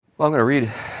Well, I'm going to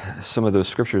read some of those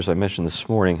scriptures I mentioned this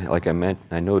morning. Like I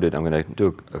noted, I'm going to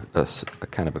do a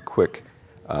kind of a quick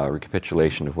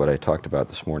recapitulation of what I talked about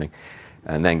this morning,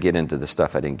 and then get into the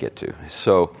stuff I didn't get to.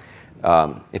 So,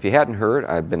 if you hadn't heard,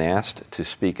 I've been asked to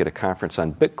speak at a conference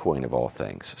on Bitcoin, of all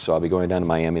things. So I'll be going down to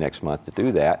Miami next month to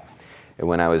do that. And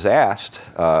when I was asked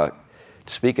to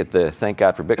speak at the Thank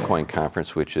God for Bitcoin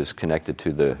conference, which is connected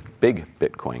to the big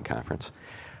Bitcoin conference,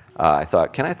 I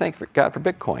thought, can I thank God for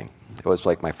Bitcoin? It was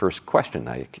like my first question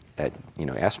I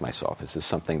asked myself, is this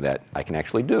something that I can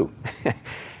actually do?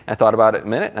 I thought about it a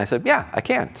minute, and I said, yeah, I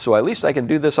can. So at least I can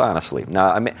do this honestly.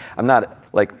 Now, I'm not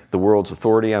like the world's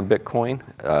authority on Bitcoin.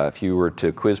 If you were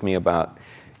to quiz me about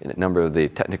a number of the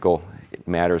technical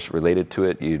matters related to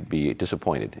it, you'd be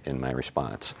disappointed in my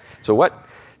response. So what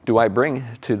do I bring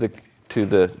to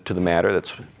the matter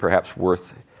that's perhaps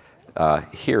worth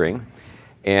hearing?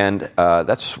 And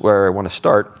that's where I want to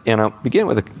start. And I'll begin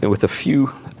with a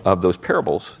few of those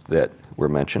parables that were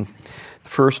mentioned. The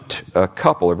first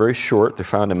couple are very short. They're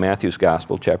found in Matthew's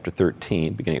Gospel, chapter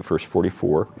 13, beginning at verse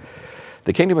 44.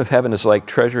 The kingdom of heaven is like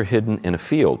treasure hidden in a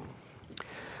field,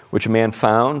 which a man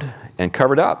found and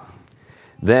covered up.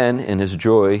 Then, in his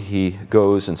joy, he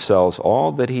goes and sells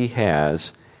all that he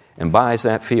has and buys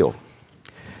that field.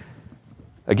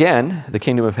 Again, the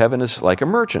kingdom of heaven is like a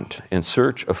merchant in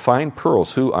search of fine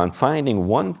pearls, who, on finding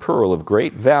one pearl of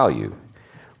great value,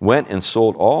 went and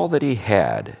sold all that he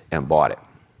had and bought it.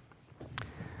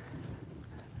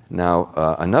 Now,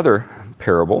 another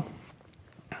parable,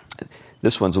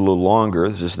 this one's a little longer.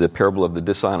 This is the parable of the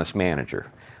dishonest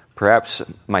manager. Perhaps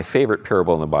my favorite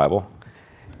parable in the Bible,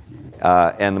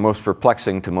 and the most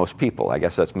perplexing to most people. I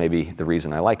guess that's maybe the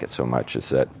reason I like it so much, is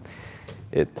that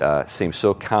it seems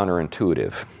so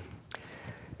counterintuitive.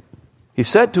 He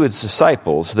said to his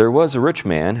disciples, there was a rich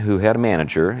man who had a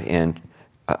manager, and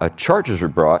charges were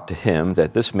brought to him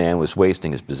that this man was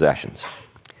wasting his possessions.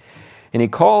 And he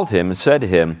called him and said to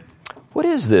him, what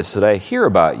is this that I hear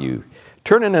about you?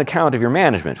 Turn in an account of your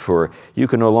management, for you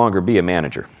can no longer be a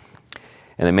manager.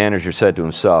 And the manager said to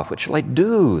himself, what shall I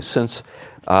do, since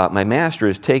my master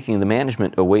is taking the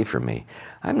management away from me?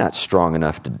 I'm not strong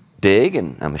enough to dig,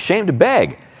 and I'm ashamed to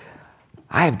beg.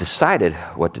 I have decided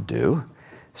what to do,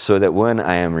 so that when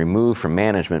I am removed from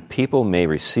management, people may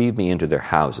receive me into their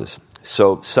houses.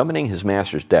 So, summoning his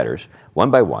master's debtors,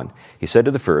 one by one, he said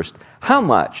to the first, how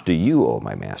much do you owe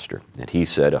my master? And he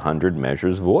said, 100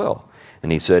 measures of oil.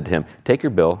 And he said to him, take your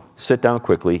bill, sit down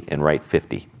quickly, and write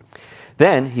 50.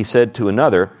 Then he said to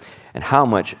another, and how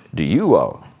much do you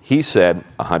owe? He said,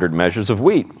 100 measures of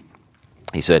wheat.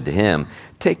 He said to him,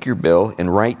 take your bill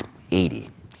and write 80.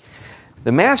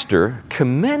 The master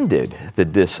commended the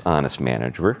dishonest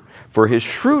manager for his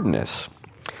shrewdness.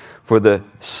 For the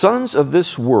sons of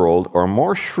this world are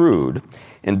more shrewd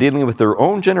in dealing with their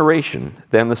own generation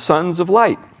than the sons of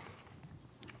light.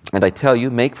 And I tell you,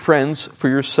 make friends for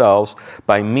yourselves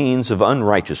by means of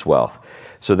unrighteous wealth,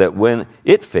 so that when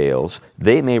it fails,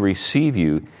 they may receive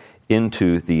you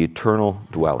into the eternal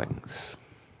dwellings.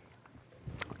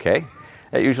 Okay?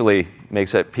 That usually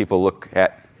makes people look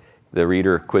at the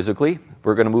reader quizzically.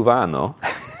 We're going to move on, though,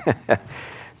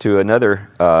 to another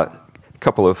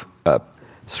couple of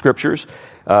scriptures.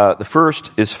 The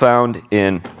first is found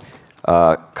in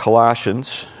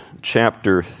Colossians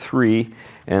chapter 3,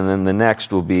 and then the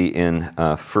next will be in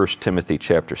 1 Timothy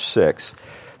chapter 6.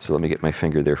 So let me get my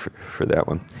finger there for that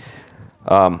one.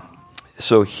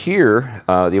 So here,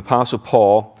 the Apostle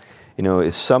Paul,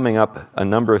 is summing up a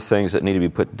number of things that need to be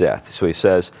put to death. So he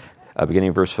says, beginning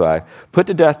in verse 5, put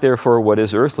to death, therefore, what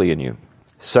is earthly in you,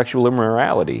 sexual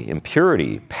immorality,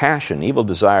 impurity, passion, evil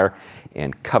desire,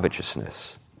 and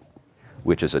covetousness,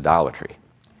 which is idolatry.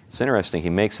 It's interesting, he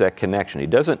makes that connection. He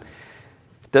doesn't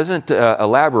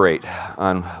elaborate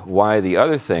on why the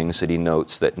other things that he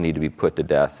notes that need to be put to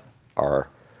death are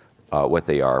what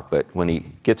they are, but when he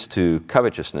gets to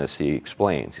covetousness, he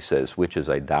explains. He says, which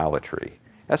is idolatry.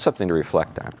 That's something to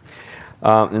reflect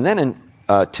on. And then in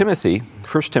Timothy,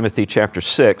 1 Timothy chapter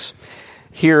 6,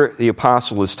 here the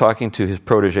apostle is talking to his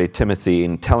protege Timothy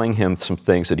and telling him some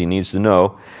things that he needs to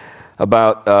know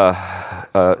about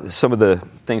some of the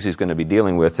things he's going to be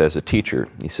dealing with as a teacher.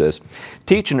 He says,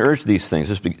 teach and urge these things.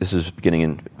 This is beginning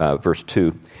in verse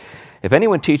 2. If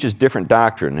anyone teaches different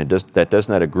doctrine that does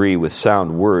not agree with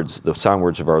sound words, the sound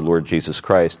words of our Lord Jesus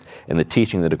Christ, and the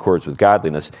teaching that accords with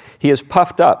godliness, he is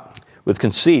puffed up with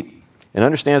conceit and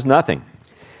understands nothing.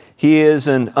 He has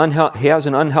an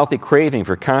unhealthy craving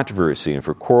for controversy and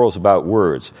for quarrels about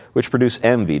words, which produce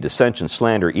envy, dissension,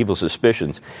 slander, evil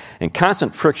suspicions, and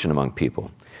constant friction among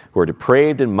people who are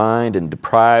depraved in mind and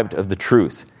deprived of the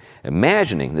truth,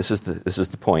 Imagining, this is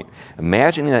the point,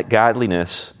 imagining that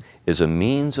godliness is a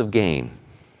means of gain.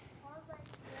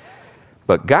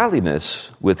 But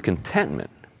godliness with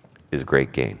contentment is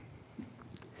great gain.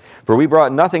 For we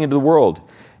brought nothing into the world,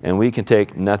 and we can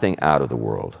take nothing out of the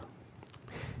world.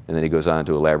 And then he goes on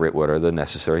to elaborate what are the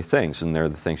necessary things, and they're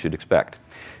the things you'd expect.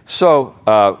 So,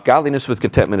 godliness with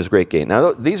contentment is great gain.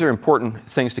 Now, these are important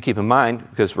things to keep in mind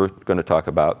because we're going to talk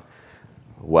about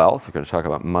wealth, we're going to talk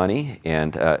about money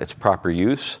and its proper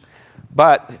use.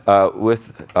 But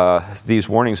with these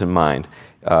warnings in mind,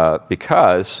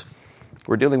 because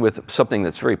we're dealing with something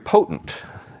that's very potent,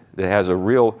 that has a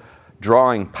real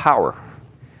drawing power,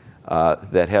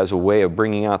 that has a way of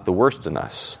bringing out the worst in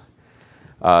us.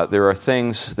 There are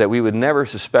things that we would never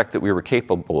suspect that we were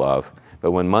capable of,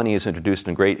 but when money is introduced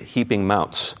in great heaping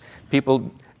amounts,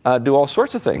 people do all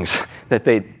sorts of things that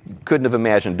they couldn't have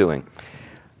imagined doing.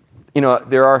 You know,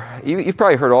 you've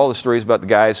probably heard all the stories about the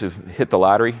guys who hit the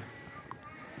lottery.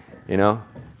 You know,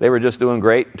 they were just doing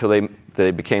great until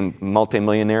they became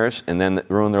multimillionaires and then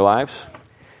ruined their lives.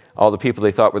 All the people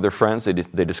they thought were their friends,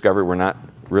 they discovered were not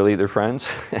really their friends.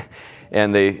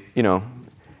 And they,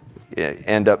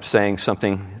 end up saying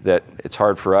something that it's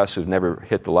hard for us who've never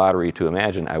hit the lottery to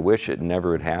imagine. I wish it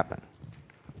never had happened.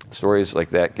 Stories like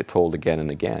that get told again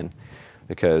and again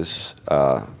because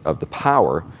of the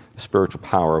power, the spiritual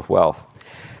power of wealth.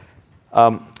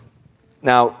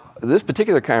 Now, this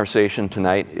particular conversation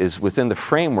tonight is within the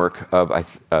framework of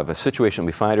a situation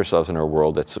we find ourselves in our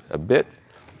world that's a bit,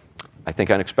 I think,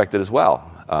 unexpected as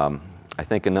well. I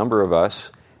think a number of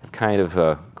us have kind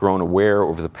of grown aware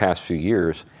over the past few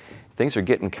years. Things are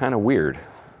getting kind of weird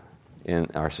in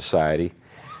our society.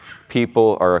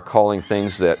 People are calling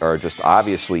things that are just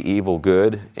obviously evil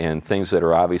good and things that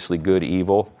are obviously good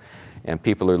evil. And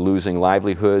people are losing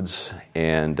livelihoods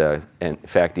and in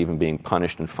fact, even being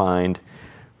punished and fined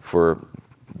for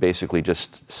basically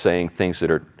just saying things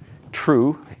that are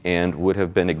true and would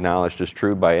have been acknowledged as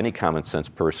true by any common sense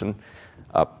person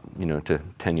up, to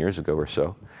 10 years ago or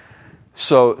so.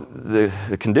 So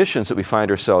the conditions that we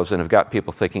find ourselves in have got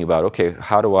people thinking about, okay,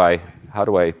 how do I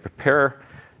prepare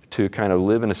to kind of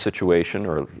live in a situation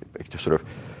or to sort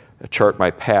of chart my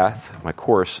path, my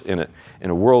course in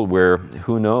a world where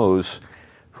who knows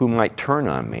who might turn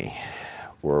on me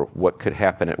or what could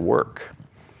happen at work.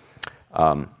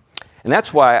 And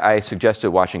that's why I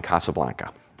suggested watching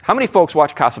Casablanca. How many folks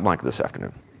watched Casablanca this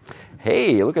afternoon?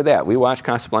 Hey, look at that. We watched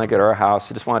Casablanca at our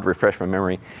house. I just wanted to refresh my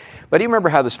memory. But do you remember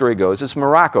how the story goes? It's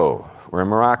Morocco. We're in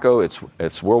Morocco.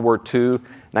 It's World War II,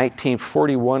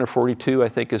 1941 or 42, I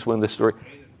think, is when the story.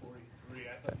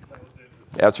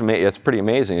 That's pretty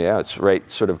amazing. Yeah, it's right,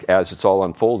 sort of as it's all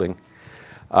unfolding.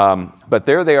 But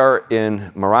there they are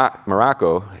in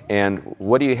Morocco, and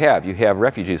what do you have? You have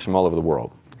refugees from all over the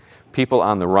world, people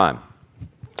on the run,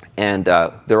 and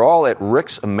they're all at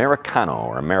Rick's Americano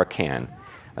or American.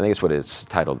 I think it's what it's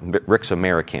titled, Rick's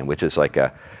American, which is like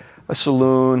a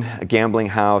saloon, a gambling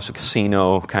house, a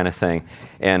casino kind of thing.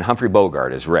 And Humphrey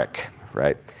Bogart is Rick,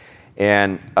 right?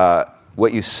 And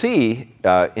what you see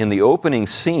in the opening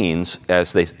scenes,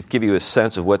 as they give you a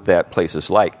sense of what that place is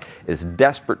like, is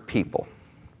desperate people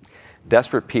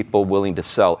willing to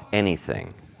sell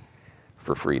anything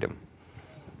for freedom.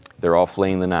 They're all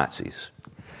fleeing the Nazis.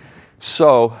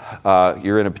 So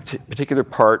you're in a particular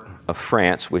part of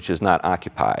France which is not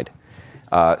occupied.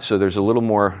 So there's a little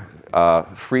more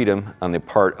freedom on the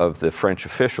part of the French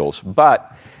officials,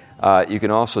 but you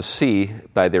can also see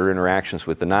by their interactions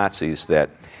with the Nazis that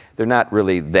they're not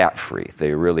really that free.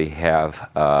 They really have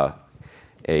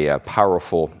a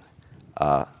powerful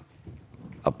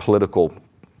a political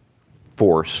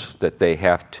force that they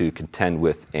have to contend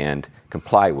with and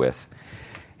comply with.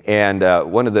 And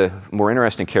one of the more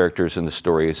interesting characters in the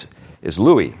story is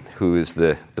Louis, who is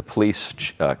the police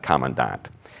commandant.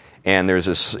 And there's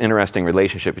this interesting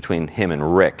relationship between him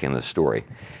and Rick in the story.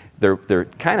 They're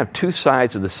kind of two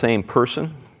sides of the same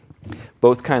person,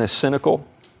 both kind of cynical,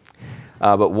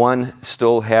 but one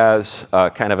still has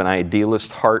kind of an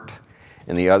idealist heart,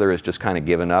 and the other is just kind of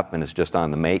given up and is just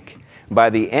on the make. By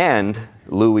the end,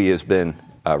 Louis has been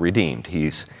redeemed.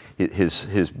 His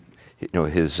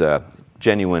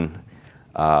genuine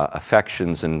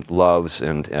affections and loves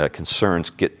and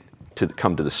concerns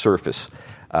come to the surface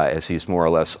as he's more or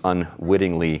less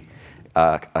unwittingly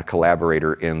a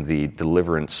collaborator in the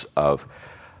deliverance of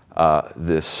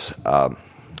this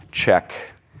Czech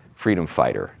freedom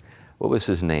fighter. What was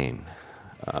his name?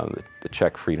 The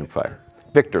Czech freedom fighter.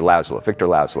 Victor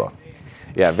Laszlo.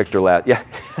 Yeah, Victor Laszlo. Yeah,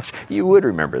 you would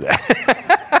remember that.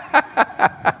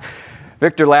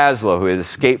 Victor Laszlo, who had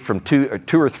escaped from two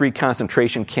or three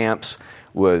concentration camps,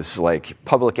 was like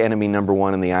public enemy number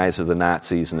one in the eyes of the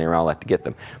Nazis, and they were all out to get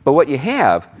them. But what you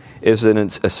have is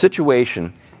a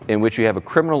situation in which you have a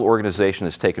criminal organization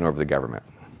that's taken over the government.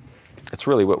 That's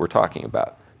really what we're talking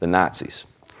about, the Nazis.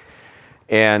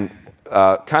 And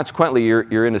consequently,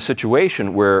 you're in a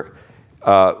situation where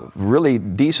really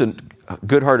decent,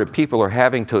 good-hearted people are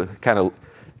having to kind of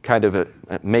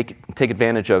take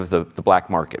advantage of the black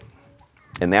market.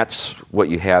 And that's what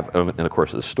you have in the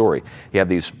course of the story. You have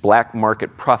these black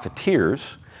market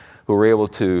profiteers who are able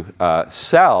to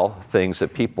sell things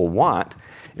that people want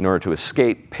in order to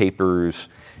escape papers,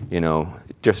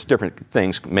 just different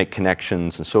things, make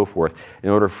connections and so forth, in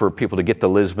order for people to get to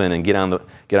Lisbon and get on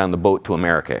the boat to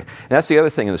America. And that's the other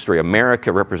thing in the story.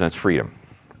 America represents freedom.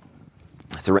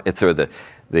 It's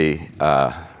the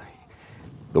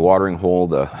watering hole,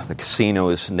 the casino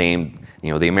is named,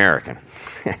 the American.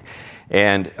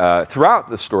 And throughout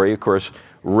the story, of course,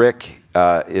 Rick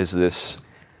is this,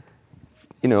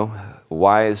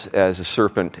 wise as a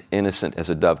serpent, innocent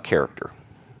as a dove character.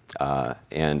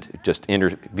 And just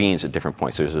intervenes at different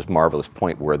points. There's this marvelous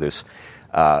point where this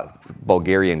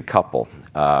Bulgarian couple,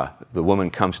 the woman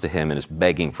comes to him and is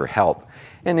begging for help.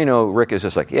 And, Rick is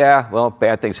just like, yeah, well,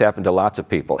 bad things happen to lots of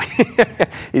people.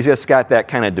 He's just got that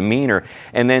kind of demeanor.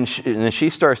 And then she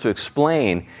starts to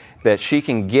explain that she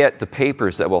can get the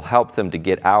papers that will help them to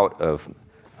get out of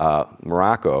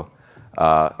Morocco,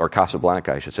 or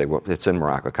Casablanca, I should say. Well, it's in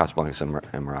Morocco. Casablanca's in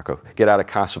Morocco. Get out of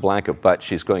Casablanca, but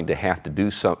she's going to have to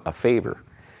do a favor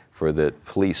for the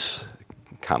police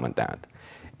commandant.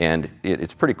 And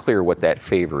it's pretty clear what that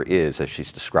favor is as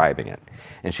she's describing it.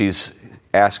 And she's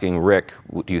asking Rick,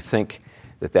 do you think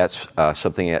that that's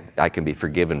something that I can be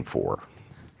forgiven for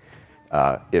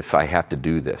if I have to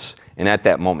do this? And at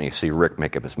that moment, you see Rick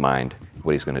make up his mind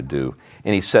what he's going to do.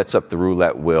 And he sets up the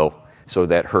roulette wheel so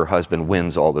that her husband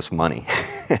wins all this money.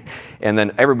 And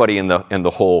then everybody in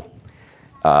the whole,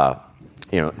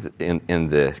 in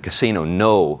the casino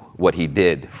know what he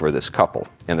did for this couple.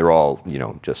 And they're all,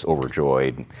 just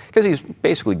overjoyed. Because he's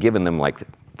basically given them like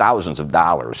thousands of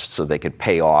dollars so they could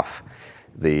pay off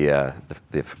the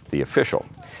official.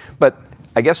 But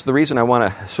I guess the reason I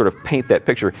want to sort of paint that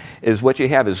picture is what you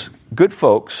have is good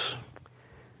folks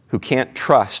who can't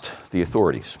trust the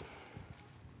authorities.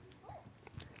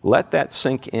 Let that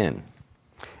sink in.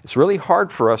 It's really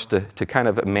hard for us to kind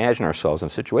of imagine ourselves in a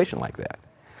situation like that.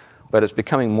 But it's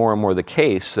becoming more and more the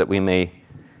case that we may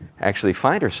actually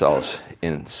find ourselves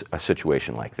in a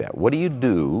situation like that. What do you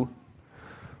do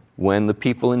when the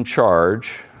people in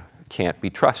charge can't be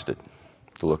trusted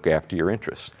to look after your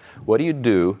interests? What do you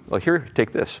do? Well, here,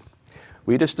 take this.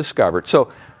 We just discovered,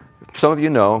 so some of you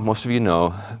know, most of you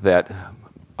know, that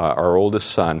our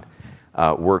oldest son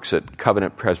works at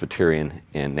Covenant Presbyterian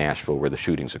in Nashville where the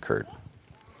shootings occurred.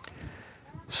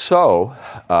 So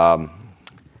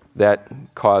that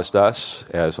caused us,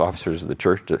 as officers of the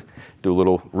church, to do a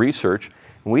little research.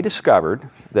 And we discovered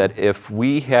that if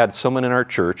we had someone in our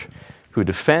church who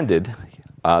defended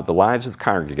the lives of the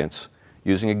congregants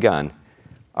using a gun,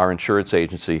 our insurance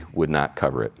agency would not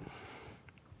cover it,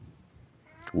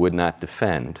 would not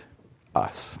defend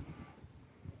us.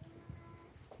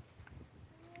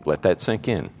 Let that sink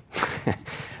in.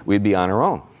 We'd be on our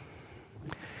own.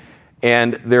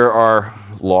 And there are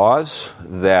laws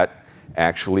that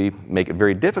actually make it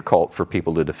very difficult for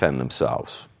people to defend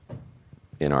themselves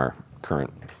in our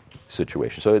current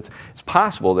situation. So it's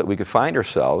possible that we could find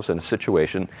ourselves in a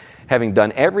situation having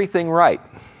done everything right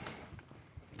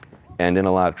and in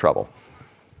a lot of trouble.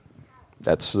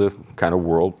 That's the kind of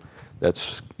world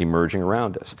that's emerging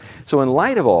around us. So in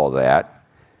light of all that,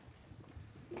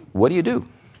 what do you do?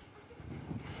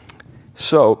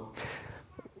 So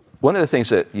one of the things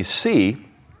that you see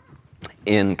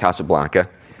in Casablanca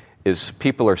is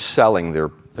people are selling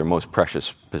their most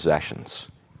precious possessions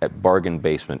at bargain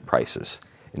basement prices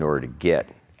in order to get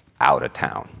out of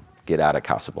town, get out of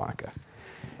Casablanca.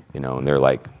 And they're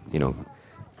like,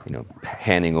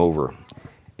 handing over,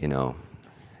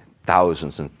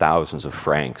 thousands and thousands of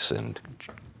francs and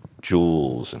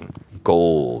jewels and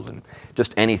gold and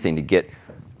just anything to get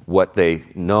what they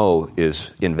know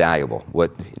is invaluable,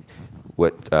 what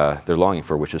they're longing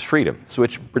for, which is freedom. So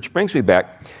which brings me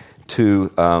back to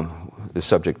the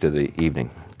subject of the evening,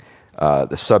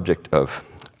 the subject of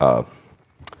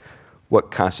what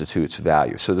constitutes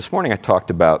value. So this morning I talked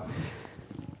about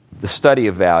the study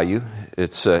of value.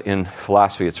 It's in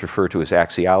philosophy, it's referred to as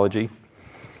axiology.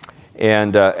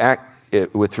 And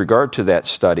with regard to that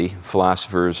study,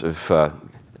 philosophers have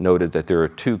noted that there are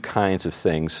two kinds of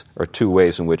things, or two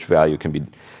ways in which value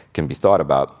can be thought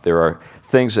about. There are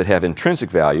things that have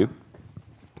intrinsic value,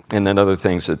 and then other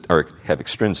things that have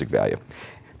extrinsic value.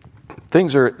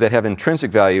 Things that have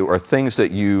intrinsic value are things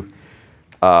that you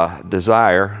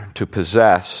desire to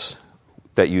possess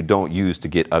that you don't use to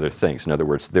get other things. In other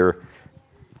words, they're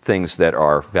things that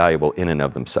are valuable in and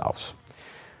of themselves.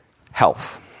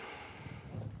 Health.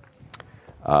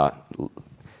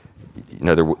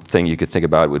 Another thing you could think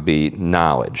about would be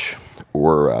knowledge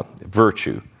or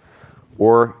virtue,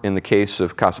 or in the case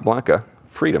of Casablanca,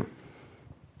 freedom,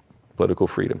 political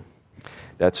freedom.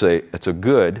 That's a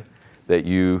good that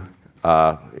you,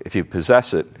 if you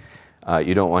possess it,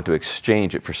 you don't want to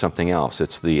exchange it for something else.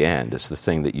 It's the end. It's the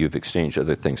thing that you've exchanged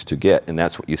other things to get, and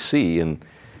that's what you see in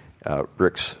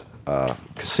Rick's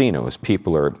casino. Is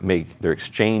people they're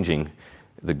exchanging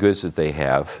the goods that they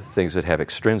have, things that have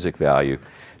extrinsic value,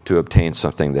 to obtain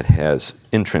something that has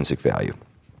intrinsic value.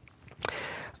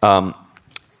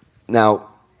 Now,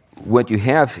 what you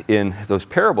have in those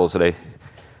parables that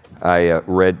I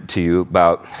read to you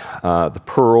about the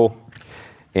pearl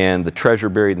and the treasure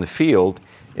buried in the field,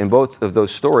 in both of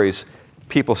those stories,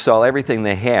 people sell everything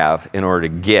they have in order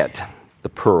to get the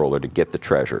pearl or to get the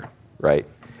treasure, right?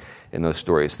 In those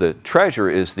stories. The treasure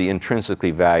is the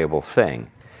intrinsically valuable thing.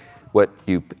 What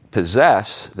you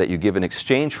possess that you give in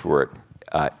exchange for it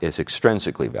is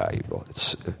extrinsically valuable.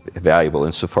 It's valuable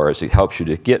insofar as it helps you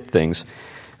to get things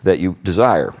that you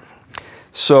desire.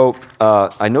 So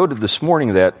I noted this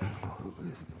morning that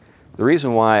the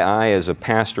reason why I, as a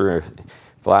pastor,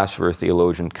 philosopher,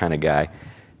 theologian kind of guy,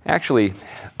 actually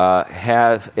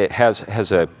has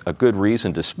a good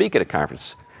reason to speak at a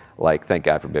conference like Thank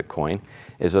God for Bitcoin,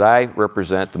 is that I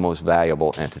represent the most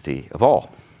valuable entity of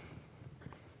all.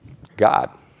 God.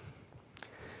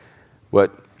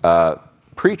 What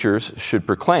preachers should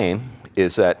proclaim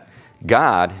is that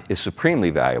God is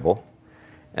supremely valuable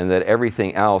and that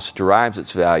everything else derives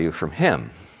its value from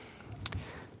Him.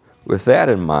 With that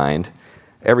in mind,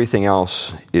 everything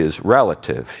else is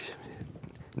relative.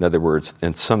 In other words,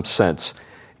 in some sense,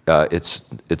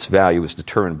 its value is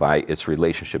determined by its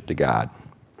relationship to God.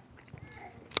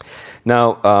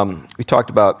 Now, we talked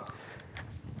about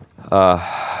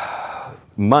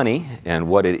money and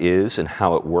what it is and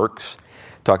how it works.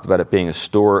 Talked about it being a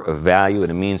store of value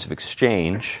and a means of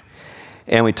exchange.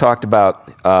 And we talked about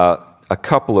a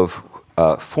couple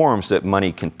of forms that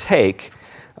money can take.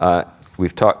 We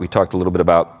talked a little bit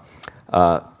about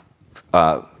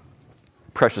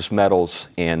precious metals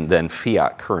and then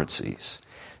fiat currencies.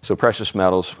 So precious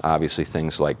metals, obviously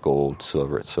things like gold,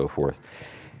 silver, and so forth.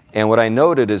 And what I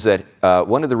noted is that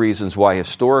one of the reasons why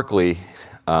historically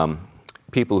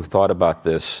people who thought about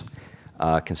this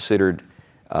considered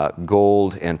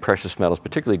gold and precious metals,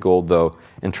 particularly gold, though,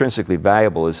 intrinsically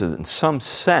valuable, is that in some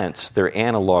sense they're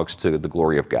analogs to the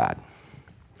glory of God.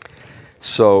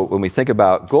 So when we think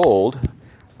about gold,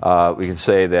 we can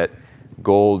say that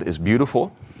gold is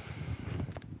beautiful,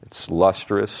 it's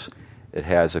lustrous, it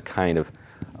has a kind of,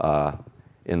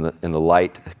 in the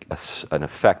light, an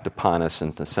effect upon us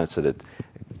in the sense that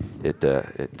it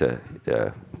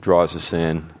draws us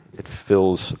in, it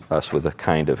fills us with a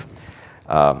kind of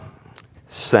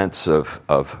sense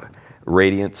of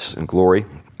radiance and glory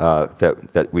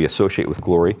that we associate with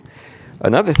glory.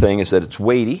 Another thing is that it's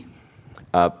weighty.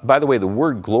 By the way, the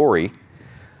word glory,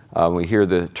 when we hear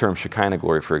the term Shekinah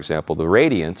glory, for example, the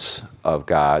radiance of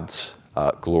God's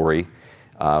glory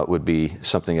would be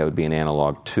something that would be an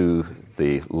analog to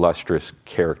the lustrous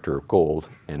character of gold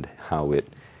and how it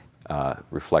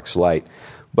reflects light.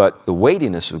 But the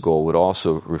weightiness of gold would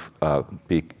also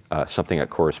be something that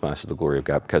corresponds to the glory of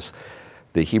God, because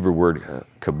the Hebrew word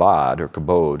kabod or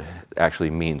kabod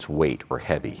actually means weight or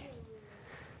heavy.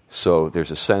 So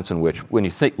there's a sense in which when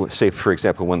you think, say, for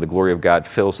example, when the glory of God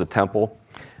fills the temple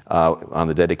on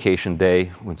the dedication day,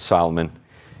 when Solomon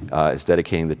is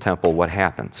dedicating the temple, what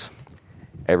happens?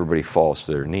 Everybody falls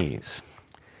to their knees.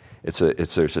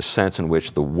 There's a sense in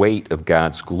which the weight of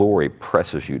God's glory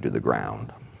presses you to the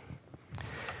ground.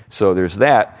 So there's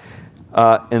that.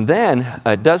 And then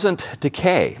it doesn't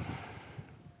decay.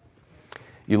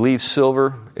 You leave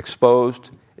silver exposed,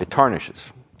 it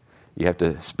tarnishes. You have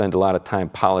to spend a lot of time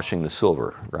polishing the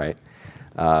silver, right?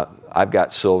 I've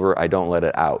got silver, I don't let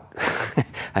it out.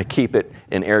 I keep it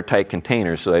in airtight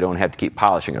containers so I don't have to keep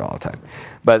polishing it all the time.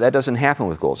 But that doesn't happen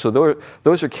with gold. So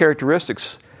those are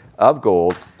characteristics of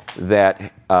gold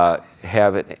that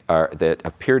that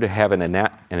appear to have an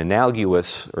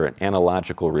analogous or an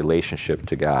analogical relationship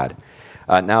to God.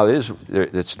 Now,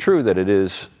 it's true that it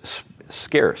is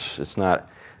scarce. It's not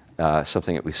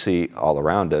something that we see all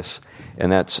around us,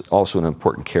 and that's also an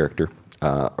important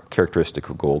characteristic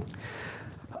of gold.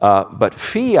 But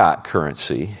fiat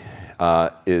currency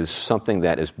is something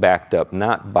that is backed up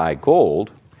not by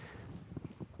gold.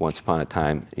 Once upon a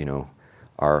time,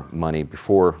 our money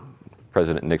before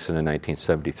President Nixon in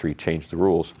 1973 changed the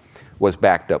rules was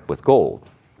backed up with gold.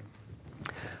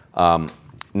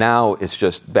 Now it's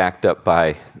just backed up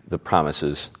by the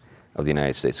promises of the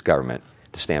United States government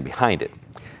to stand behind it,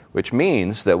 which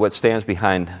means that what stands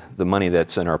behind the money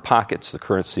that's in our pockets, the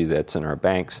currency that's in our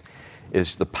banks,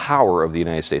 is the power of the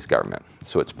United States government.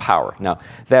 So it's power. Now,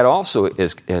 that also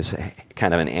is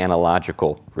kind of an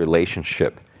analogical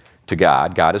relationship to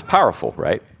God. God is powerful,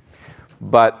 right?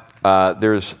 But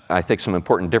there's, I think, some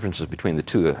important differences between the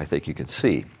two, I think you can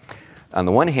see. On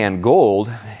the one hand, gold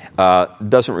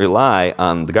doesn't rely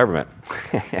on the government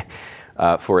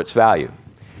for its value.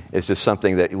 It's just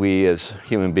something that we as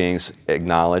human beings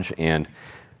acknowledge, and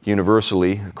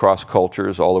universally, across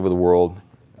cultures all over the world,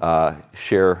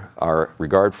 share our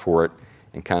regard for it,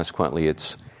 and consequently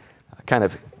it's kind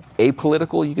of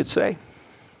apolitical, you could say.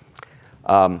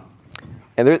 And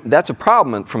that's a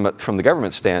problem from the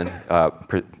government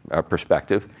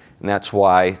perspective, and that's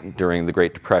why during the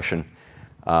Great Depression,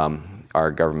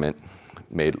 our government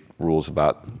made rules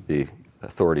about the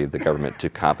authority of the government to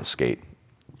confiscate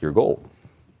your gold.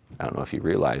 I don't know if you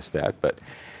realize that, but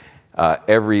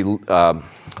every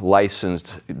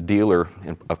licensed dealer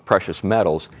of precious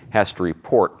metals has to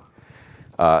report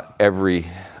every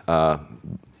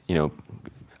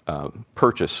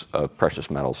purchase of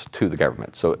precious metals to the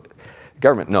government. So the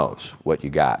government knows what you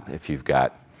got if you've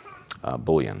got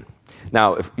bullion.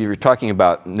 Now, if you're talking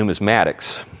about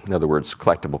numismatics, in other words,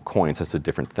 collectible coins, that's a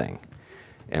different thing.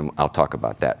 And I'll talk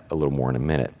about that a little more in a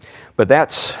minute. But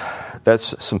that's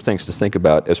some things to think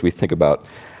about as we think about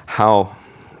how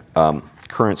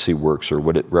currency works or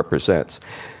what it represents.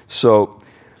 So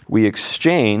we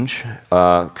exchange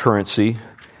currency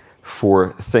for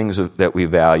things that we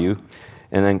value,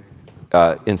 and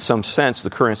then in some sense the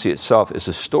currency itself is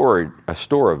a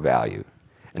store of value.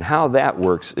 And how that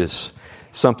works is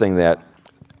something that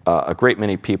a great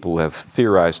many people have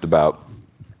theorized about,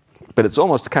 but it's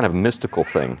almost a kind of mystical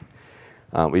thing.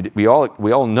 We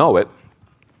all know it.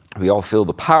 We all feel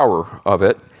the power of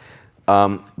it.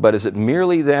 But is it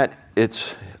merely that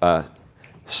it's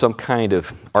some kind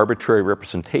of arbitrary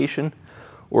representation,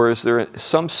 or is there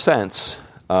some sense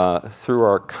through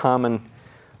our common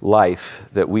life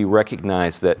that we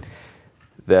recognize that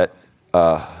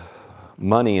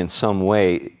money in some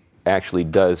way actually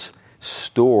does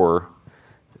store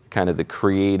kind of the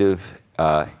creative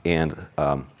and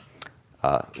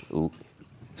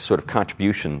sort of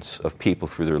contributions of people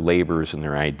through their labors and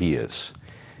their ideas,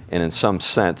 and in some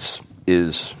sense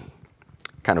is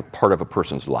kind of part of a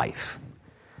person's life.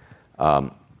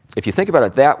 If you think about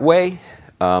it that way,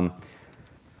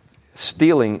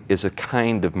 stealing is a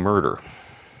kind of murder,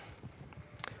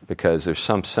 because there's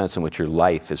some sense in which your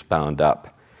life is bound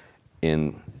up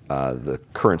in the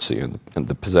currency and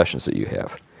the possessions that you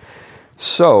have.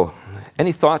 So,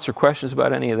 any thoughts or questions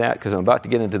about any of that? Because I'm about to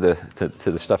get into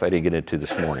the stuff I didn't get into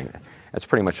this morning. That's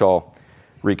pretty much all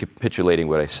recapitulating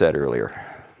what I said earlier.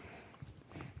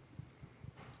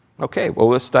 Okay, well,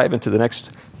 let's dive into the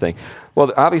next thing.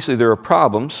 Well, obviously there are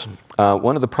problems.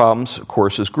 One of the problems, of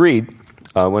course, is greed.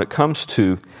 When it comes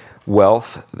to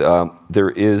wealth,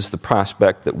 there is the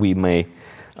prospect that we may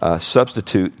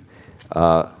substitute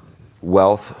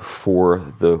wealth for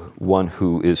the one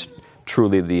who is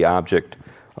truly the object,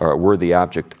 or we're the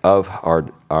object of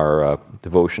our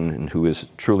devotion, and who is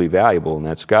truly valuable, and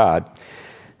that's God.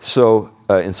 So,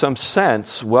 in some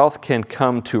sense, wealth can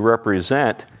come to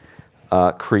represent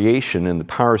creation and the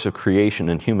powers of creation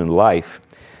in human life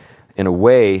in a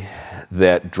way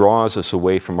that draws us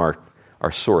away from our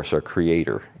source, our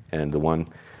Creator, and the one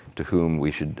to whom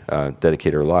we should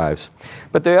dedicate our lives.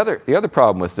 But the other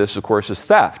problem with this, of course, is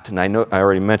theft, and I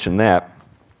already mentioned that.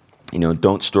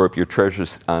 Don't store up your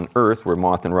treasures on earth where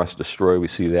moth and rust destroy. We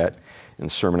see that in the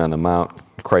Sermon on the Mount,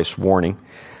 Christ's warning.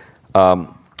 But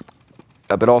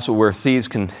also where thieves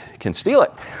can steal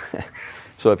it.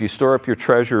 So if you store up your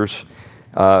treasures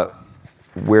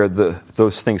where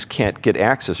those things can't get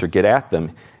access or get at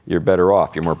them, you're better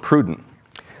off. You're more prudent.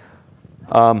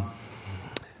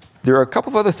 There are a couple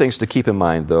of other things to keep in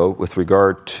mind, though, with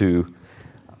regard to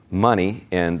money,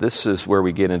 and this is where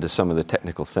we get into some of the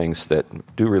technical things that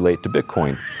do relate to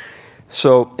Bitcoin.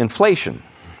 So, inflation.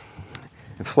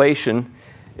 Inflation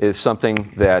is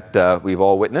something that we've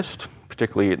all witnessed,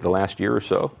 particularly the last year or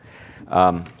so.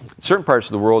 In certain parts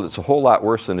of the world, it's a whole lot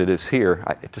worse than it is here.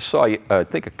 I just saw, I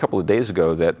think a couple of days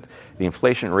ago, that the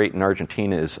inflation rate in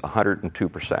Argentina is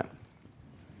 102%.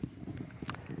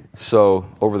 So,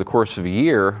 over the course of a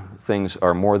year, things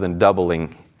are more than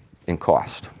doubling in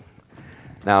cost.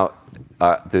 Now,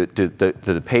 do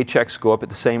the paychecks go up at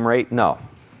the same rate? No.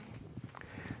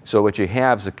 So what you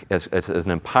have is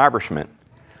an impoverishment,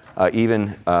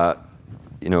 even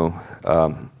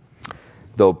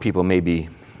though people may be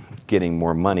getting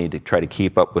more money to try to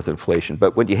keep up with inflation.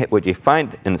 But what you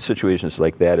find in situations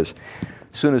like that is,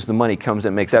 as soon as the money comes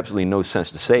in, it makes absolutely no sense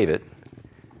to save it.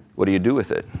 What do you do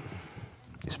with it?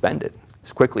 You spend it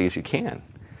as quickly as you can,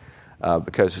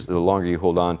 because the longer you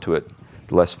hold on to it,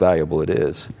 the less valuable it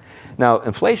is. Now,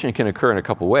 inflation can occur in a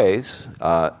couple ways.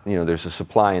 There's a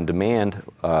supply and demand,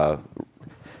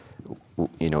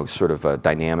 sort of a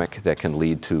dynamic that can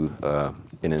lead to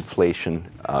an inflation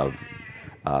of,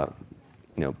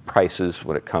 prices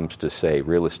when it comes to, say,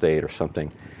 real estate or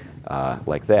something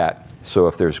like that. So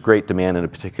if there's great demand in a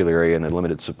particular area and a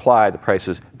limited supply, the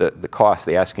prices, the cost,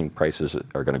 the asking prices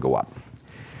are going to go up.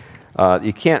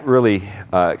 You can't really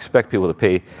expect people to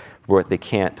pay for what they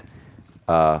can't,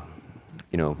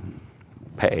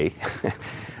 pay.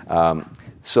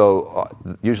 So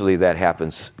usually that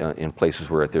happens in places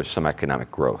where there's some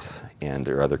economic growth, and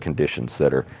there are other conditions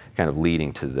that are kind of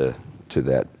leading to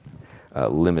that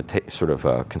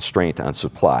constraint on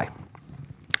supply.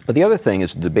 But the other thing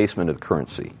is the debasement of the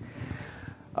currency.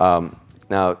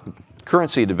 Now,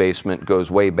 currency debasement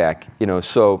goes way back.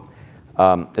 So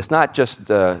it's not just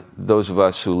those of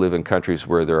us who live in countries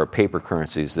where there are paper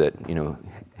currencies that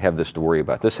have this to worry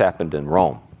about. This happened in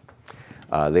Rome.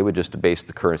 They would just debase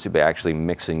the currency by actually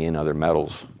mixing in other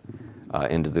metals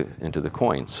into the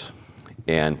coins,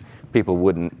 and people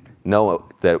wouldn't know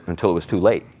that until it was too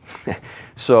late.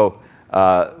 So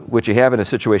what you have in a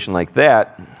situation like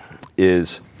that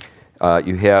is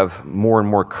you have more and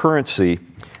more currency,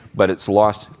 but it's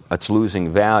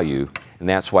losing value, and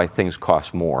that's why things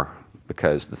cost more,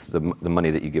 because the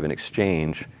money that you give in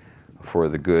exchange for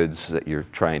the goods that you're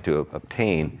trying to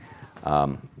obtain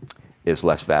is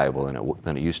less valuable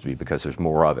than it used to be, because there's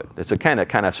more of it. It's a kind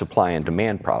of supply and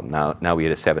demand problem. Now we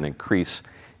just have an increase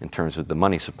in terms of the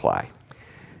money supply.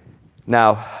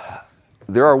 Now,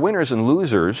 there are winners and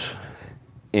losers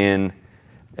in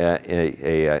an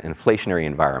inflationary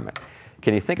environment.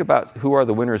 Can you think about who are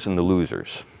the winners and the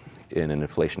losers in an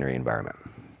inflationary environment?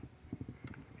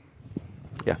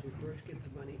 Yeah. You first get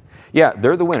the money. Yeah,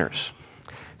 they're the winners.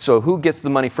 So who gets the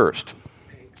money first?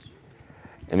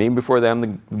 And even before them, the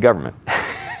government.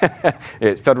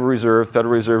 It's Federal Reserve.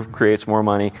 Federal Reserve creates more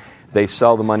money. They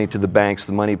sell the money to the banks.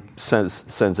 The money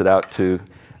sends it out to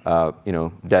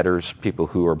debtors, people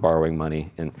who are borrowing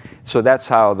money. And so that's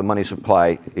how the money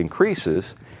supply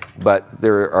increases. But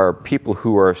there are people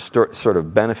who are sort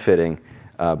of benefiting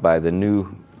by the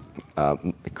new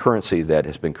currency that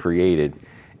has been created,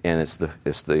 and it's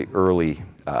the early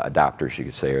adopters, you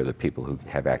could say, or the people who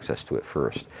have access to it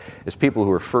first. It's people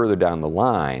who are further down the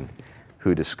line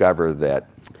who discover that,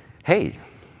 hey,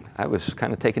 I was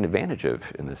kind of taken advantage of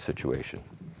in this situation.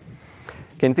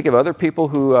 Can you think of other people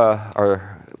who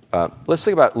let's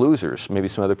think about losers, maybe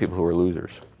some other people who are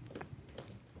losers.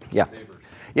 Yeah. Savers.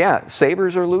 Yeah,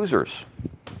 savers or losers.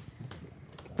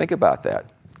 Think about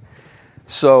that.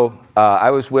 So I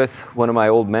was with one of my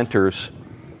old mentors,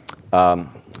 a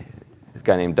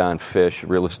guy named Don Fish,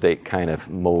 real estate kind of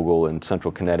mogul in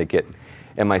central Connecticut.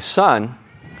 And my son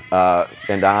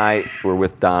and I were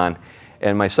with Don,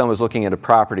 and my son was looking at a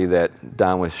property that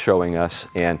Don was showing us.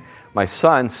 And my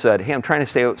son said, hey, I'm trying to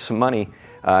save up some money.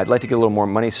 I'd like to get a little more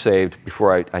money saved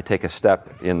before I take a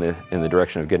step in the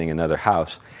direction of getting another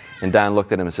house. And Don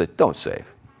looked at him and said, don't save.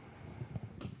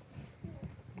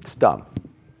 It's dumb.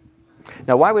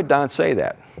 Now, why would Don say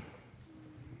that?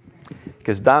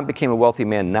 Because Don became a wealthy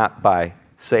man not by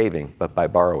saving, but by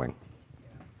borrowing.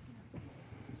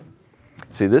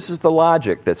 See, this is the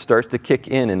logic that starts to kick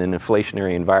in an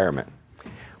inflationary environment.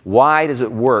 Why does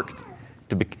it work?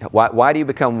 Why do you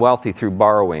become wealthy through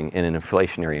borrowing in an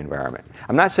inflationary environment?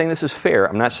 I'm not saying this is fair.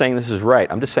 I'm not saying this is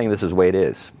right. I'm just saying this is the way it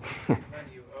is. When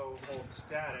you hold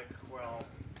static, well,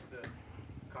 the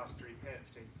cost to repay it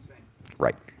stays the same.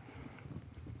 Right.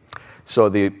 So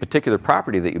the particular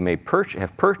property that you may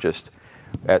have purchased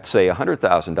at, say,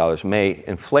 $100,000 may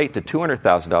inflate to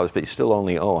 $200,000, but you still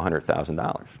only owe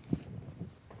 $100,000.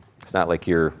 It's not like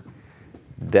your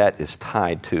debt is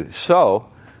tied to. So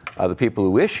the people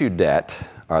who issue debt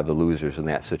are the losers in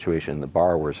that situation. The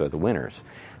borrowers are the winners.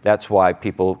 That's why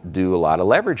people do a lot of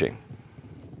leveraging.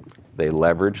 They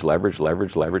leverage.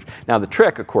 Now, the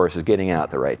trick, of course, is getting out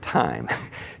at the right time,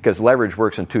 because leverage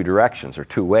works in two directions or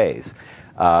two ways.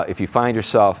 If you find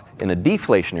yourself in a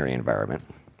deflationary environment,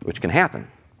 which can happen,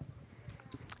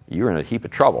 you're in a heap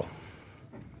of trouble,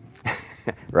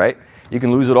 right? You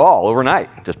can lose it all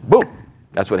overnight. Just boom.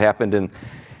 That's what happened in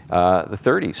the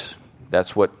 30s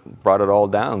that's what brought it all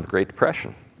down, the Great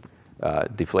Depression.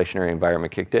 Deflationary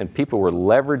environment kicked in. People were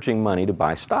leveraging money to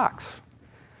buy stocks.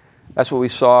 That's what we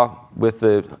saw with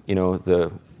the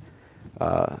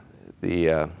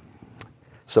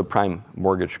subprime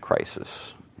mortgage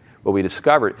crisis. What we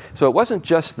discovered, so it wasn't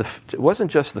just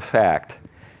the fact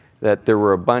that there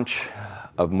were a bunch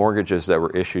of mortgages that were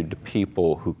issued to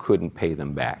people who couldn't pay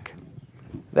them back.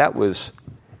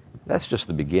 That's just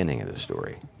the beginning of the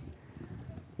story.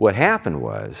 What happened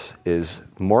is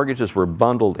mortgages were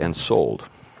bundled and sold.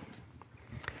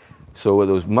 So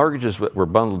those mortgages that were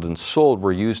bundled and sold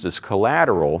were used as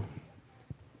collateral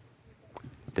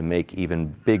to make even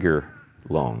bigger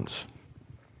loans.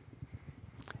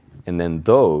 And then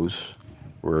those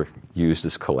were used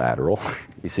as collateral,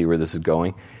 you see where this is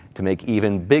going, to make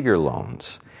even bigger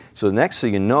loans. So the next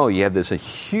thing you know, you have this a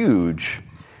huge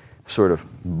sort of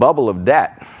bubble of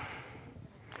debt.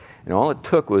 And all it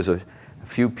took was a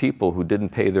few people who didn't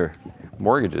pay their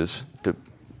mortgages to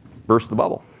burst the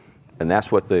bubble. And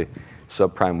that's what the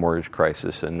subprime mortgage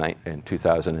crisis in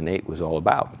 2008 was all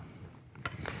about.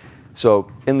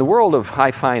 So in the world of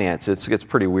high finance, it gets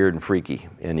pretty weird and freaky,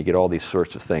 and you get all these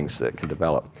sorts of things that can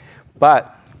develop.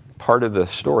 But part of the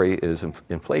story is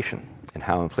inflation and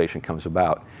how inflation comes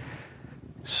about.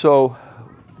 So,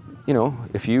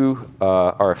 if you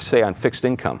are, say, on fixed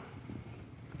income,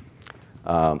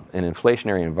 an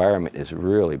inflationary environment is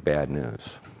really bad news.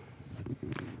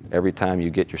 Every time you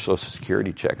get your Social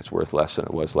Security check, it's worth less than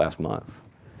it was last month.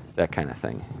 That kind of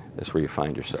thing. That's where you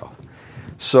find yourself.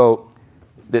 So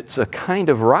it's a kind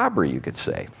of robbery, you could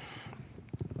say.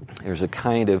 There's a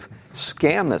kind of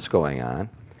scam that's going on.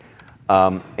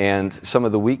 And some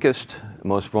of the weakest,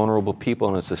 most vulnerable people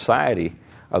in a society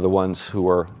are the ones who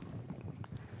are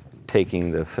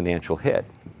taking the financial hit.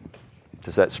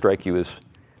 Does that strike you as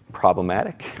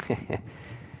problematic?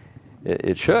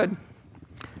 It should.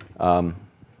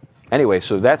 Anyway,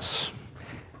 so that's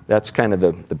kind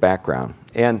of the background.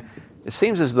 And it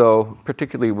seems as though,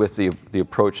 particularly with the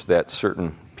approach that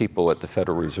certain people at the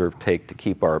Federal Reserve take to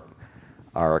keep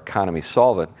our economy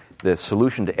solvent, the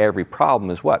solution to every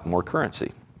problem is what? More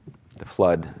currency. To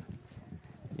flood,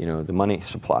 the money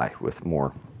supply with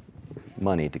more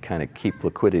money to kind of keep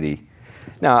liquidity.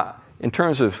 Now, in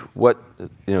terms of what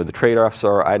the trade-offs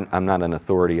are, I'm not an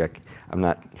authority. I'm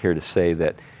not here to say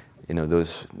that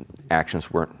those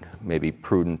actions weren't maybe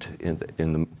prudent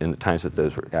in the times that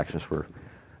those actions were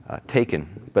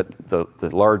taken. But the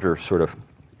larger sort of,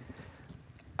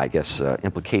 I guess,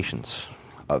 implications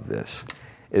of this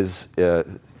is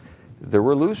there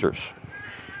were losers,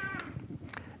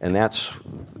 and that's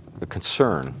a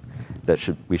concern that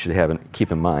we should have and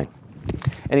keep in mind.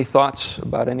 Any thoughts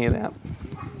about any of that?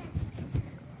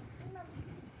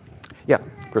 Yeah,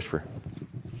 Christopher.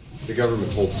 The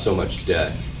government holds so much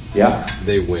debt. Yeah.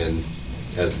 They win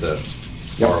as the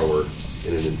borrower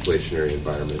in an inflationary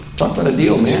environment. Talk about a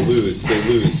deal, man. They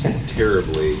lose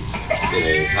terribly in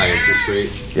a high interest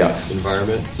rate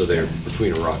environment. So they're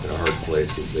between a rock and a hard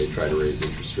place as they try to raise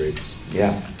interest rates.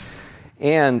 Yeah.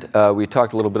 And we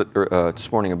talked a little bit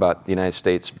this morning about the United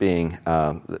States being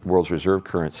the world's reserve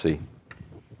currency.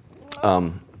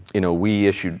 We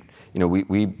issued,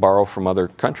 we borrow from other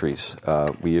countries.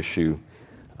 We issue,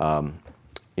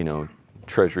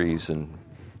 treasuries and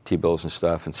T-bills and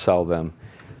stuff and sell them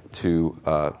to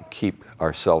keep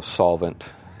ourselves solvent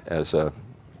as a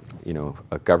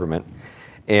government.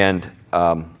 And,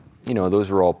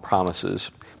 those are all promises.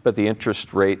 But the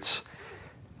interest rates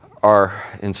are,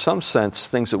 in some sense,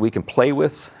 things that we can play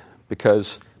with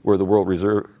because we're the world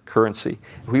reserve currency.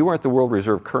 If we weren't the world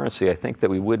reserve currency, I think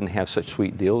that we wouldn't have such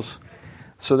sweet deals.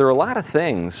 So there are a lot of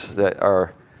things that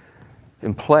are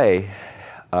in play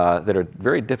that are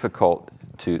very difficult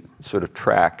to sort of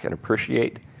track and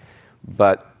appreciate.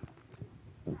 But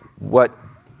what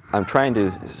I'm trying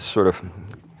to sort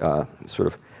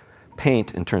of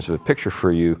paint in terms of a picture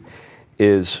for you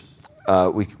is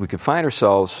we could find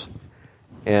ourselves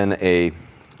in a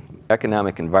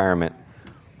economic environment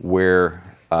where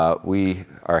we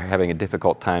are having a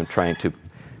difficult time trying to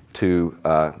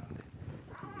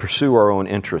pursue our own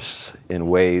interests in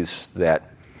ways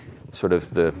that sort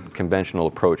of the conventional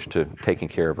approach to taking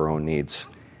care of our own needs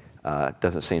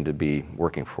doesn't seem to be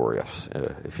working for us,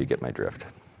 if you get my drift.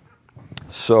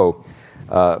 So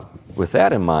with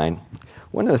that in mind,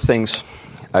 one of the things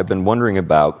I've been wondering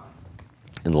about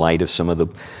in light of some of the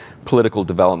political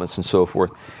developments and so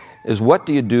forth is what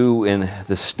do you do when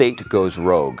the state goes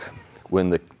rogue, when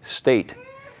the state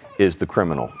is the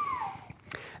criminal?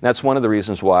 And that's one of the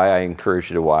reasons why I encourage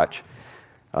you to watch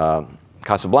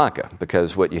Casablanca,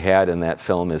 because what you had in that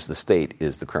film is the state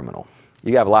is the criminal.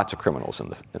 You have lots of criminals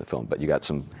in the film, but you got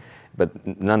some,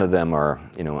 but none of them are,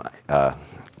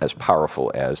 as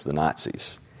powerful as the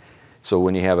Nazis. So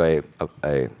when you have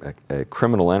a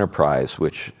criminal enterprise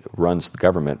which runs the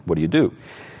government, what do you do?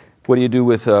 What do you do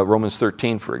with Romans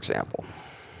 13, for example,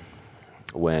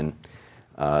 when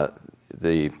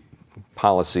the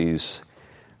policies,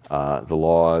 the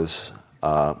laws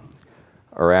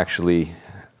are actually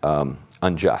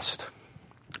unjust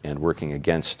and working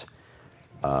against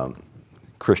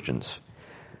Christians?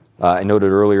 I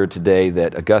noted earlier today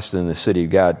that Augustine, the City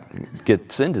of God,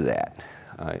 gets into that.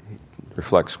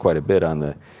 Reflects quite a bit on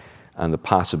the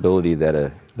possibility that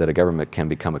a government can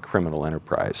become a criminal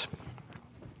enterprise.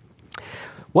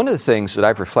 One of the things that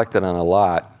I've reflected on a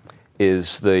lot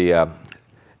is a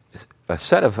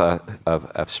set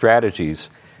of strategies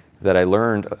that I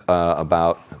learned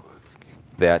about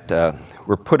that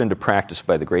were put into practice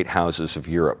by the great houses of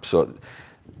Europe. So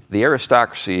the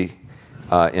aristocracy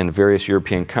in various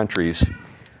European countries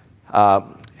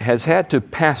has had to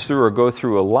pass through or go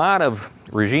through a lot of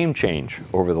regime change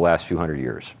over the last few hundred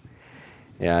years.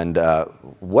 And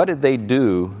what did they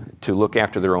do to look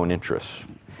after their own interests?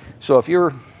 So if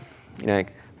you're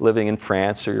living in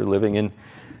France or you're living in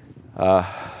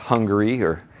Hungary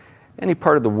or any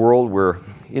part of the world where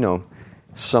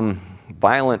some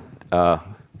violent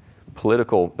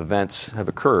political events have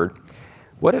occurred,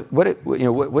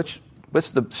 what's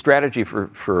the strategy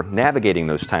for navigating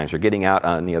those times or getting out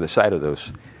on the other side of those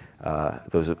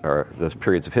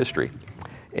periods of history?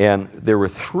 And there were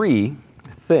three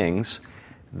things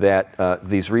that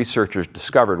these researchers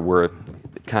discovered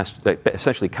that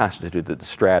essentially constituted the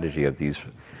strategy of these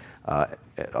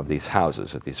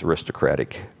houses, of these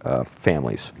aristocratic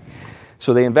families.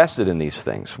 So they invested in these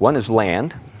things. One is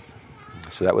land,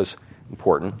 so that was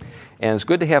important. And it's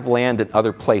good to have land in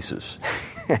other places.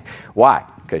 Why?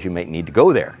 Because you might need to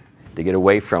go there to get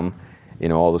away from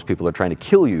all those people that are trying to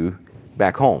kill you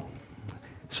back home.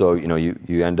 So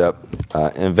you end up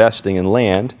investing in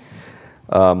land.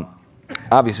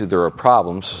 Obviously, there are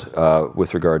problems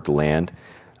with regard to land.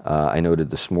 I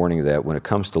noted this morning that when it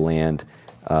comes to land,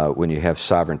 when you have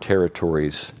sovereign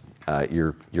territories,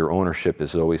 your ownership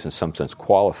is always in some sense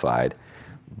qualified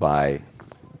by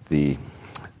the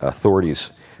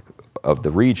authorities of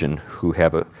the region who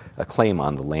have a claim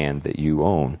on the land that you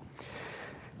own.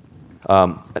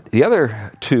 The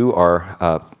other two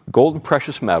are gold and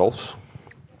precious metals.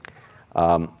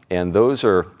 And those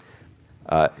are,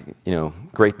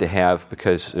 great to have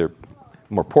because they're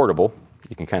more portable.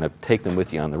 You can kind of take them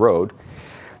with you on the road.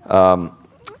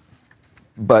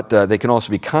 But they can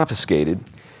also be confiscated.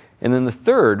 And then the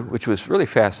third, which was really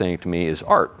fascinating to me, is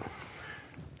art.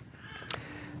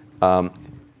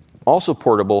 Also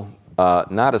portable,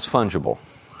 not as fungible.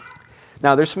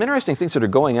 Now, there's some interesting things that are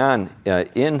going on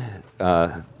in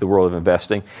the world of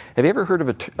investing. Have you ever heard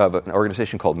of an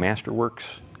organization called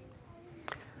Masterworks,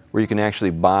 where you can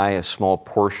actually buy a small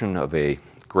portion of a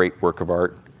great work of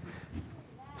art?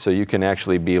 So you can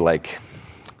actually be like,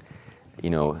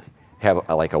 have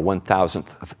like a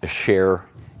 1,000th of a share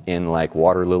in like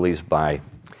Water Lilies by,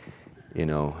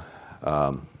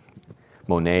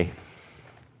 Monet.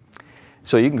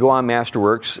 So you can go on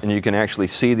Masterworks and you can actually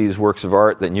see these works of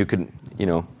art that you can,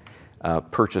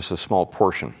 purchase a small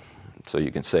portion. So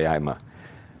you can say, I'm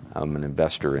an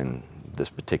investor in this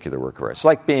particular work of art. It's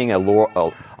like being a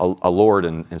lord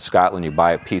in Scotland. You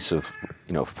buy a piece of,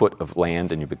 foot of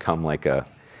land and you become like a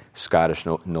Scottish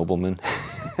nobleman.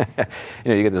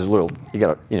 You get this little, you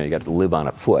got to live on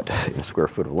a foot, a square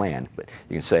foot of land. But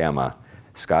you can say I'm a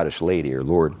Scottish lady or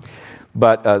lord.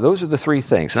 But those are the three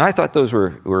things, and I thought those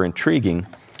were intriguing.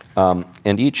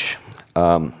 And each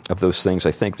of those things,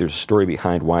 I think there's a story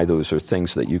behind why those are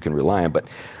things that you can rely on. But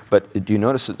do you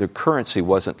notice that the currency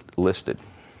wasn't listed?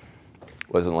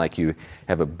 It wasn't like you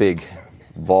have a big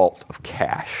vault of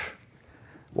cash.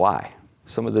 Why?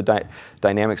 Some of the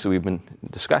dynamics that we've been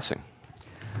discussing.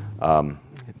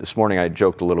 This morning I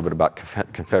joked a little bit about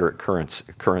Confederate currency,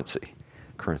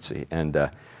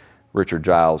 and Richard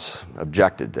Giles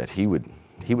objected that he would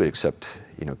accept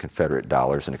Confederate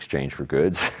dollars in exchange for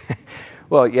goods.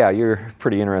 Well, yeah, you're a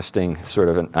pretty interesting sort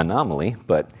of an anomaly,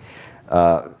 but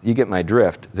you get my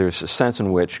drift. There's a sense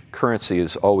in which currency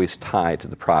is always tied to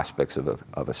the prospects of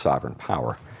a sovereign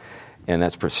power, and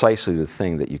that's precisely the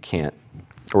thing that you can't,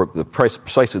 or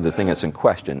precisely the thing that's in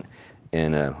question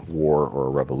in a war or a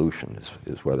revolution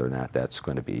is whether or not that's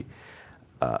going to be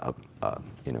a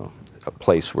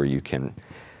place where you can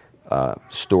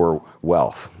store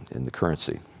wealth in the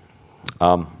currency.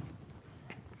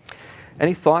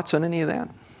 Any thoughts on any of that?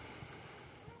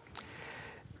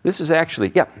 This is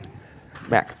actually, yeah,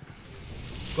 Mac.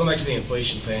 Going back to the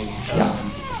inflation thing,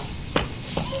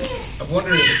 I've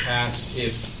wondered in the past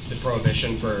if the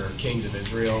prohibition for kings of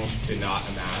Israel to not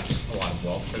amass a lot of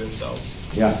wealth for themselves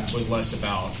was less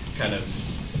about kind of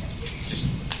just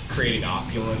creating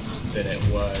opulence than it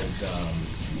was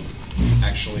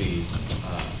actually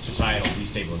societal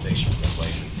destabilization from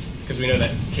inflation. Because we know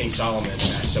that King Solomon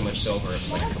amassed so much silver, it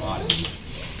was like a commodity.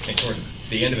 And toward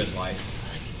the end of his life,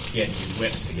 he had to use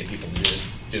whips to get people to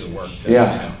do the work to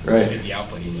get the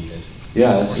output he needed.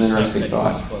 Yeah, that's an interesting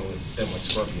thought. Then with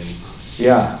scorpions,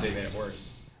 yeah, so he made it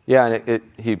worse. Yeah, and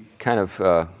he kind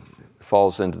of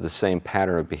falls into the same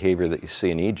pattern of behavior that you see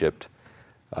in Egypt.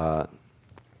 When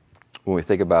we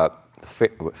think about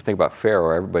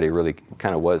Pharaoh, everybody really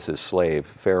kind of was his slave.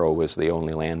 Pharaoh was the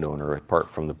only landowner apart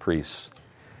from the priests.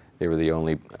 They were the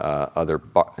only other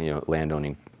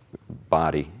landowning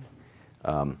body.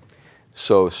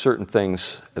 So certain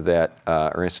things that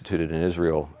are instituted in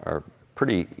Israel are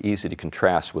pretty easy to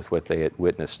contrast with what they had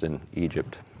witnessed in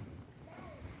Egypt.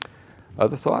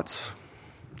 Other thoughts?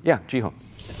 Yeah, Jiho.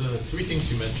 The three things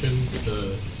you mentioned,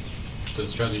 the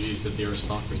strategies that the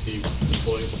aristocracy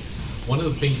deployed, one of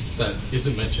the things that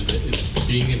isn't mentioned is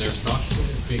being an aristocrat.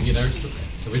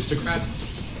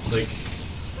 Like,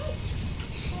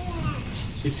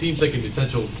 it seems like an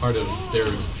essential part of their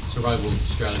survival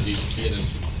strategy to be an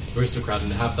aristocrat and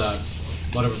to have that,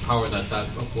 whatever power that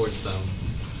affords them.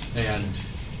 And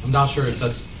I'm not sure if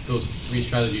those three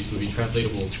strategies would be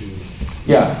translatable to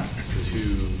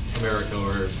America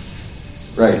or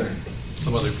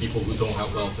some other people who don't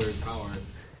have wealth or power.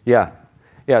 Yeah,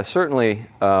 certainly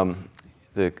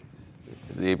the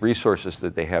resources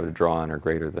that they have to draw on are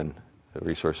greater than the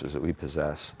resources that we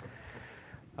possess.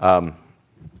 I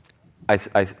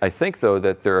think, though,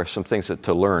 that there are some things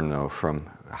to learn, though, from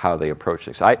how they approach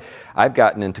things. I've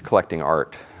gotten into collecting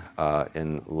art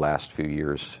in the last few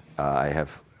years. I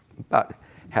have about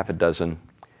half a dozen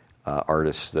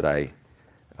artists that I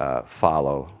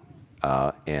follow,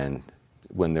 and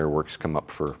when their works come up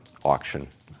for auction,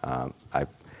 I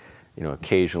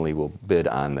occasionally will bid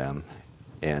on them,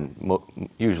 and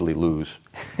usually lose.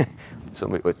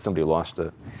 Somebody lost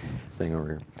a thing over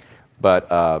here, but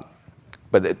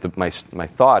my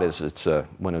thought is it's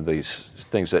one of these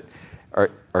things that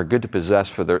are good to possess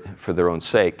for their own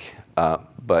sake,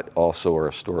 but also are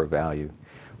a store of value.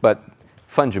 But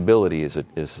fungibility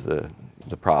is the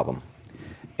problem,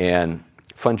 and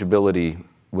fungibility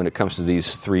when it comes to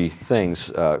these three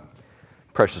things,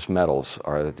 precious metals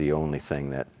are the only thing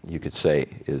that you could say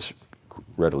is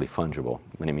readily fungible,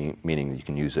 meaning you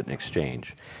can use it in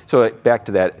exchange. So back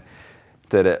to that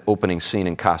opening scene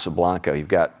in Casablanca, you've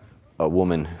got a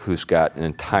woman who's got an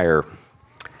entire,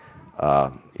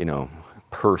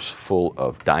 purse full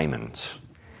of diamonds,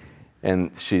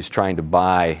 and she's trying to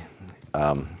buy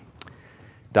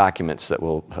documents that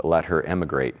will let her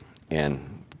emigrate.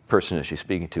 And the person that she's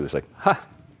speaking to is like,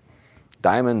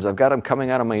 diamonds, I've got them coming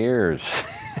out of my ears.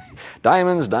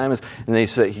 diamonds. And he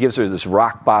gives her this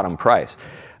rock bottom price.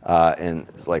 And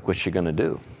it's like, what's she going to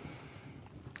do?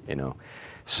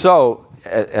 So,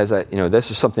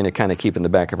 this is something to kind of keep in the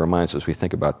back of our minds as we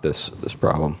think about this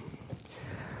problem.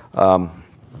 There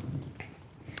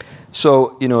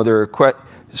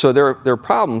are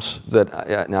problems that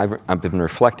I've been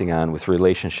reflecting on with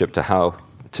relationship to how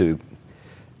to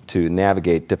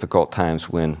navigate difficult times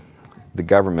when the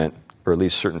government, or at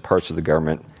least certain parts of the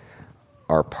government,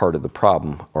 are part of the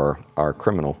problem or are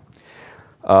criminal.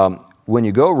 When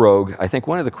you go rogue, I think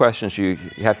one of the questions you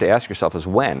have to ask yourself is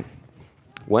when?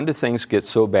 When do things get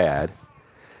so bad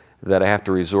that I have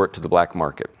to resort to the black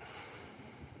market?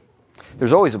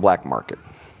 There's always a black market,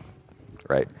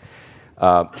 right?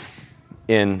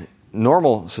 In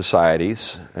normal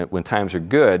societies, when times are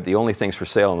good, the only things for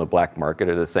sale in the black market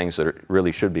are the things that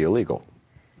really should be illegal,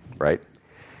 right?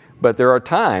 But there are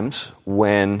times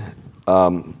when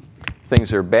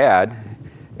things are bad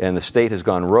and the state has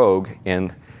gone rogue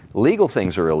and legal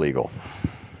things are illegal.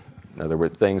 In other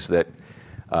words, things that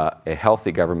a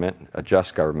healthy government, a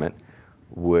just government,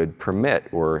 would permit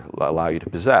or allow you to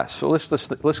possess. So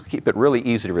let's keep it really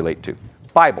easy to relate to.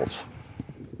 Bibles.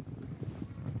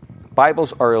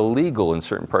 Bibles are illegal in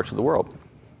certain parts of the world.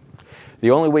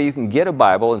 The only way you can get a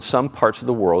Bible in some parts of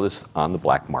the world is on the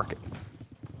black market.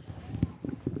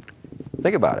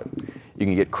 Think about it. You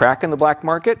can get crack in the black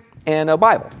market and a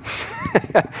Bible.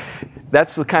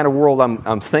 That's the kind of world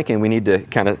I'm thinking we need to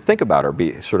kind of think about, or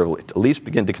be sort of at least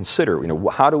begin to consider.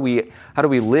 How do we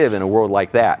live in a world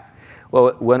like that?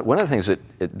 Well, one of the things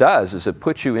it does is it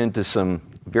puts you into some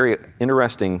very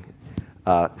interesting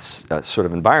sort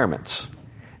of environments.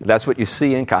 That's what you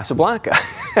see in Casablanca.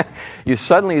 you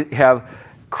suddenly have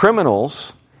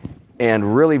criminals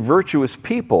and really virtuous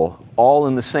people all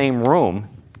in the same room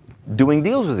doing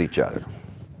deals with each other.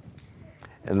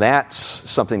 And that's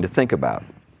something to think about,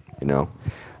 you know.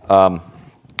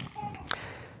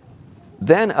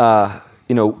 Then,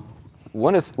 you know,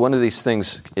 one of these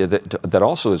things that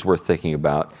also is worth thinking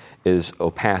about is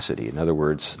opacity. In other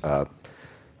words,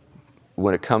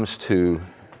 when it comes to,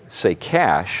 say,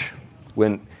 cash,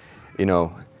 when, you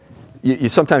know,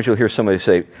 sometimes you'll hear somebody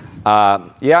say,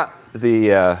 yeah,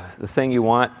 the thing you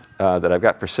want that I've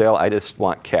got for sale, I just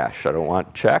want cash. I don't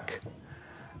want check.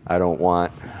 I don't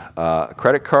want a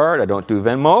credit card. I don't do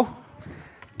Venmo.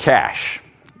 Cash.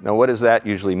 Now, what does that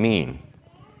usually mean?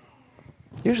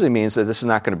 Usually means that this is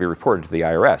not going to be reported to the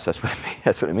IRS.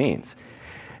 That's what it means.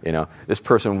 You know, this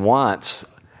person wants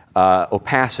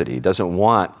opacity, doesn't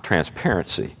want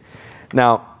transparency.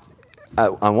 Now,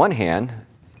 on one hand,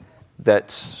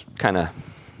 that's kind of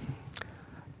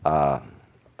a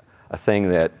thing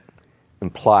that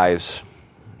implies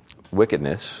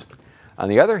wickedness. On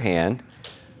the other hand,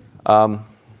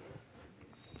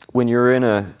 when you're in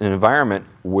an environment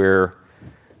where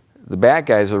the bad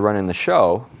guys are running the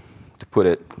show, to put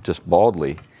it just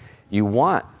baldly, you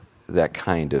want that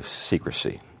kind of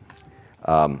secrecy.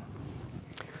 I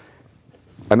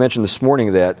mentioned this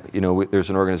morning that, you know, there's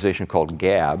an organization called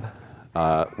Gab,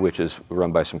 which is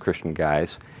run by some Christian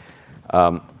guys,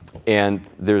 and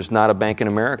there's not a bank in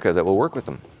America that will work with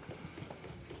them.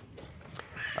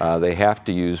 They have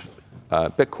to use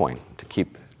Bitcoin to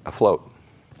keep afloat.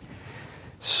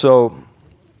 So,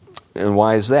 and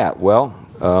why is that? Well,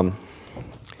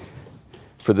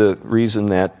 for the reason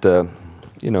that,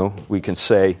 you know, we can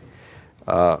say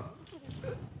the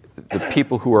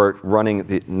people who are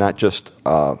running not just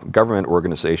government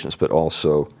organizations, but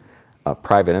also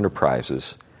private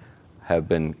enterprises have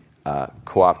been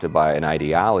co-opted by an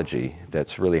ideology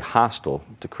that's really hostile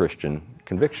to Christian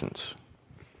convictions.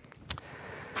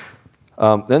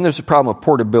 Then there's the problem of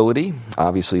portability,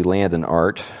 obviously land and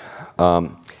art.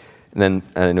 And then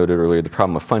I noted earlier the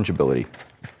problem of fungibility.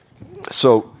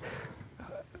 So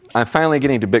I'm finally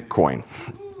getting to Bitcoin.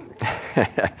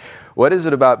 What is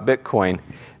it about Bitcoin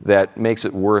that makes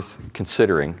it worth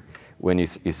considering when you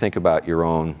think about your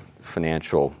own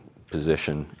financial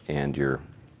position and your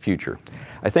future?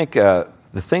 I think the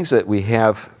things that we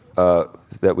have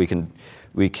that we can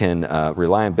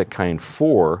rely on Bitcoin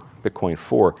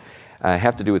for,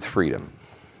 have to do with freedom.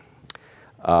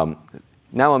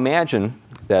 Now imagine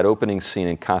that opening scene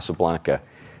in Casablanca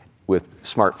with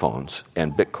smartphones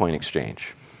and Bitcoin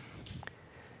exchange.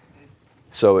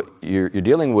 So you're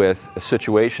dealing with a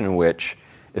situation in which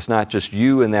it's not just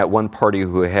you and that one party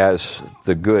who has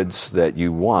the goods that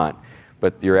you want,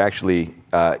 but you're actually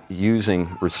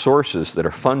using resources that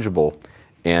are fungible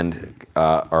and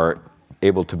are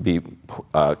able to be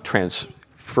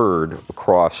transferred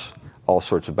across all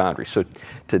sorts of boundaries. So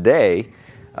today,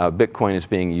 Bitcoin is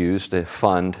being used to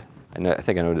fund, and I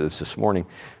think I noted this morning,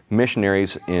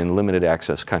 missionaries in limited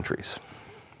access countries.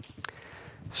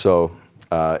 So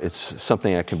it's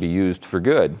something that can be used for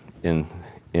good, and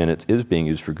it is being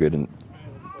used for good in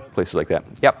places like that.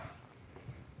 Yep.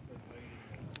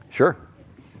 Sure.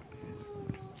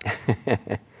 For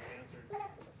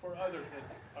others that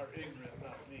are ignorant,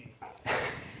 not me. But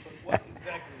what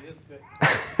exactly is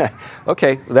Bitcoin?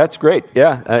 Okay, well, that's great.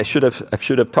 Yeah, I should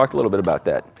have talked a little bit about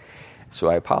that. So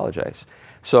I apologize.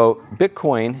 So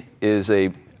Bitcoin is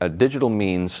a digital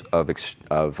means of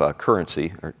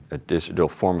currency, or a digital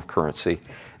form of currency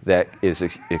that is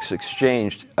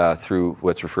exchanged through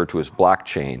what's referred to as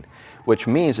blockchain, which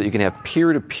means that you can have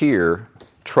peer-to-peer,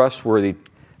 trustworthy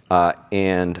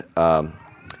and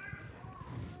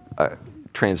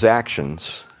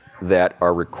transactions that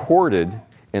are recorded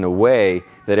in a way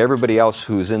that everybody else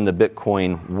who's in the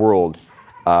Bitcoin world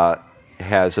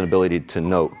has an ability to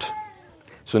note.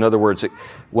 So in other words,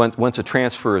 once a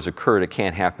transfer has occurred, it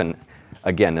can't happen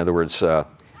again. In other words,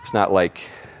 it's not like,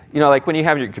 like when you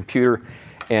have your computer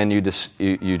and you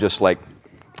just like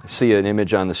see an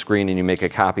image on the screen and you make a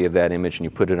copy of that image and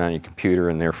you put it on your computer,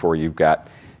 and therefore you've got,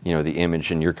 the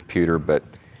image in your computer, but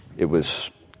it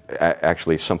was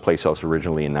actually someplace else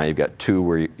originally, and now you've got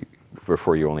two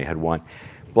before you only had one.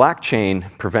 Blockchain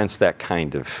prevents that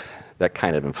kind of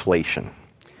inflation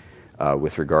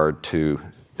with regard to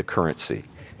the currency.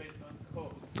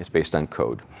 It's based on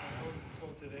code. So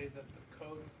today that the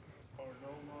codes are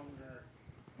no longer,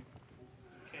 you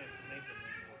can't make them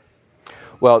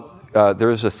anymore. Well,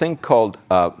 there is a thing called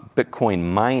Bitcoin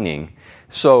mining.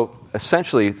 So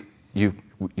essentially,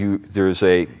 there's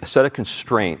a set of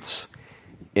constraints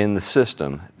in the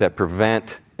system that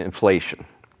prevent inflation.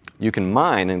 You can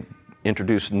mine and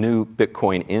introduce new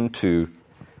Bitcoin into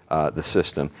the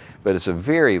system, but it's a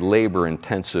very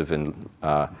labor-intensive and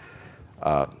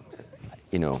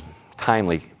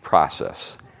timely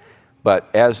process. But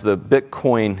as the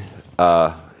Bitcoin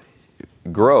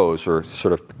grows, or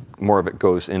sort of more of it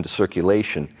goes into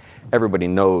circulation, everybody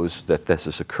knows that this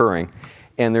is occurring,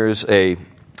 and there's a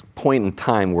point in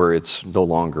time where it's no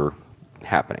longer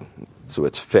happening. So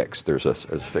it's fixed. There's a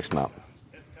fixed amount.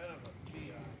 It's kind of a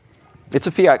fiat. It's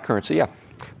a fiat currency, yeah.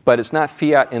 But it's not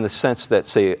fiat in the sense that,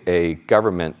 say, a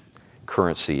government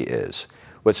currency is.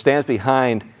 What stands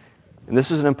behind, and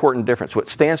this is an important difference, what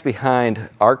stands behind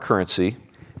our currency,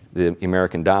 the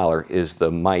American dollar, is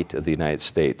the might of the United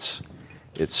States.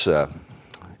 It's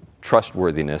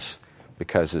trustworthiness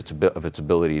because of its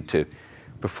ability to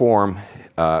perform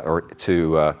or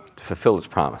to fulfill its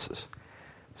promises.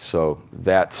 So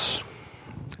that's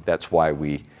why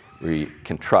we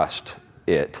can trust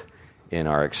it in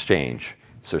our exchange.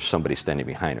 So there's somebody standing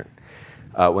behind it.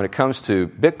 When it comes to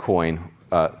Bitcoin,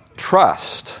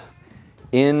 trust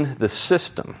in the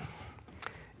system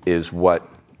is what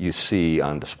you see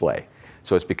on display.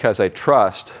 So it's because I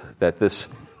trust that this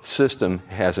system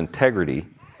has integrity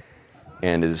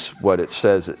and is what it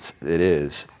says it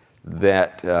is,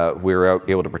 that we're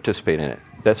able to participate in it.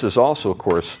 This is also, of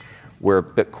course, where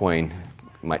Bitcoin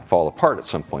might fall apart at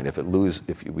some point if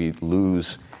we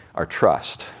lose our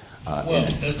trust.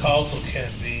 It also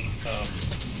can be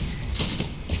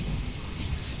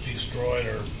destroyed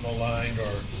or maligned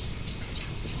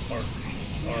or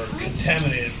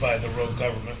contaminated by the rogue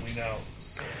government we know.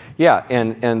 So. Yeah,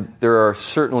 and there are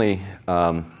certainly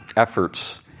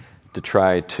efforts to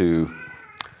try to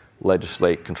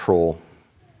legislate, control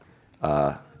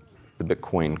the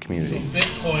Bitcoin community. So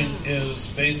Bitcoin is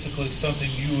basically something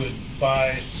you would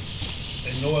buy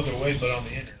in no other way but on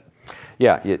the internet.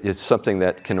 Yeah, it's something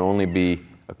that can only be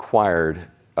acquired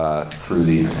through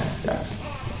the internet. Yeah.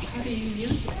 How do you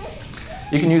use it?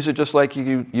 You can use it just like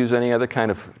you use any other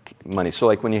kind of money. So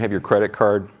like when you have your credit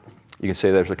card, you can say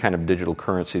there's a kind of digital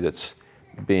currency that's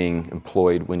being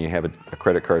employed when you have a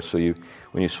credit card. So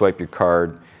when you swipe your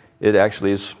card, it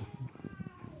actually is,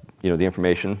 the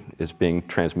information is being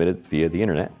transmitted via the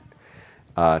internet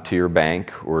to your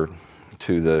bank or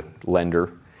to the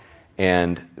lender.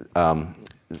 And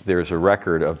there's a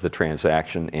record of the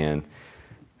transaction, and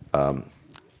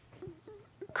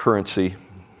currency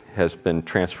has been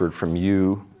transferred from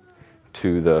you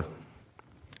to the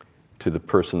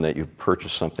person that you've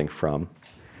purchased something from.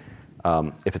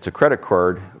 If it's a credit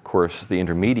card, of course, the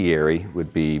intermediary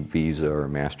would be Visa or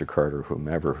MasterCard or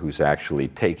whomever who's actually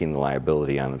taking the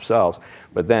liability on themselves,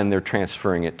 but then they're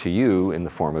transferring it to you in the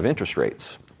form of interest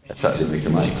rates. That's how they make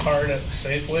their money. Can you card at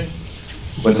Safeway?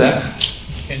 What's that?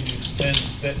 Can you spend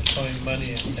Bitcoin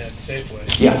money at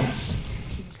Safeway? Yeah.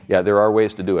 Yeah, there are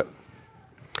ways to do it.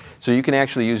 So you can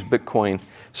actually use Bitcoin.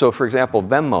 So, for example,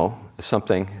 Venmo is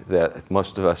something that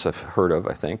most of us have heard of,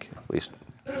 I think, at least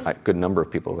a good number of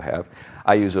people have.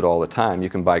 I use it all the time. You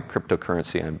can buy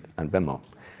cryptocurrency on Venmo.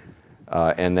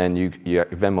 And then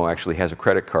Venmo actually has a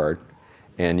credit card,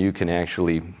 and you can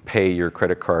actually pay your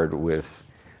credit card with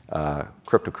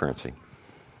cryptocurrency.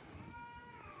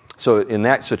 So in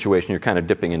that situation, you're kind of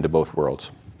dipping into both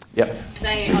worlds. Yep.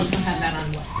 They also have that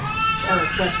on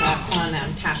WhatsApp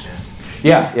on Cash App.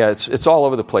 Yeah, it's all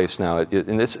over the place now,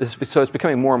 so it's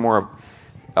becoming more and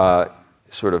more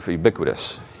sort of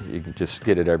ubiquitous. You can just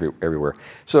get it everywhere.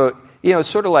 So it's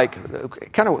sort of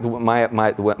like kind of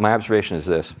my observation is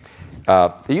this: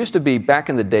 it used to be back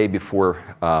in the day before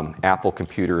Apple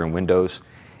Computer and Windows.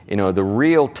 The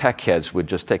real tech heads would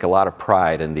just take a lot of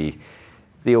pride in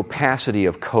the opacity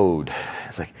of code.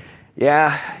 It's like,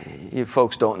 yeah, you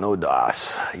folks don't know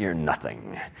DOS. You're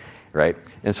nothing. Right?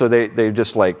 And so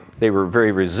they were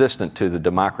very resistant to the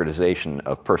democratization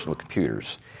of personal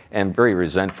computers and very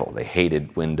resentful. They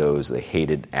hated Windows. They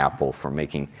hated Apple for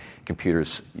making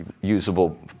computers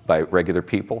usable by regular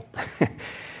people.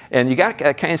 And you got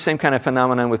the same kind of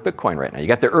phenomenon with Bitcoin right now. You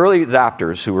got the early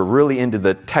adopters who were really into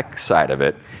the tech side of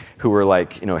it, who were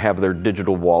have their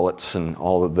digital wallets and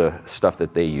all of the stuff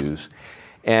that they use.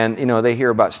 And, they hear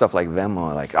about stuff like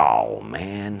Venmo, like, oh,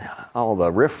 man, all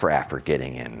the riffraff are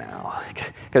getting in now.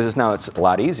 Because it's a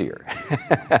lot easier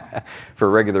for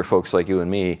regular folks like you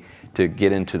and me to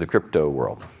get into the crypto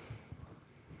world.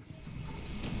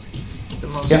 The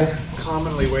most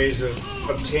commonly ways of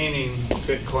obtaining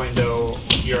Bitcoin, though,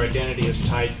 your identity is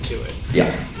tied to it.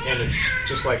 Yeah. And it's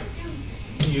just like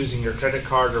using your credit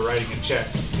card or writing a check.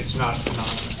 It's not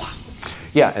anonymous.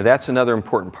 Yeah, and that's another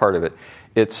important part of it.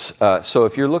 It's so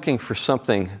if you're looking for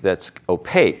something that's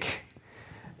opaque,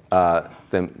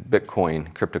 then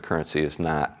Bitcoin, cryptocurrency, is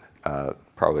not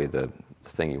probably the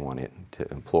thing you want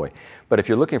to employ. But if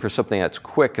you're looking for something that's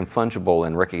quick and fungible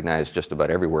and recognized just about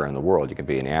everywhere in the world, you could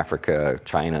be in Africa,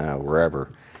 China,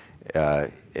 wherever,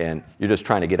 and you're just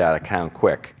trying to get out of town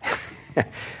quick,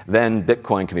 then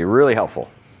Bitcoin can be really helpful.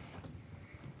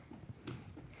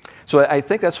 So I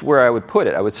think that's where I would put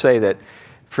it. I would say that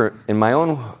in my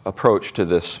own approach to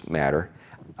this matter,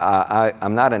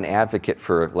 I'm not an advocate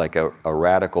for like a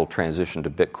radical transition to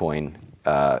Bitcoin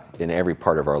in every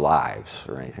part of our lives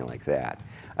or anything like that.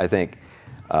 I think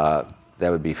that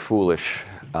would be foolish.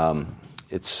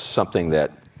 It's something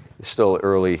that is still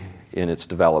early in its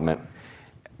development,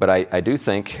 but I do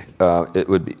think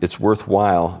it's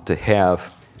worthwhile to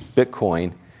have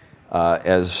Bitcoin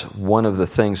as one of the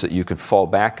things that you could fall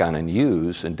back on and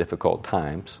use in difficult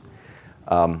times.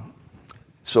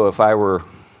 So if I were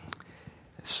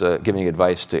giving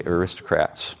advice to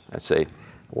aristocrats, I'd say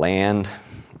land,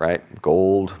 right,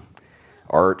 gold,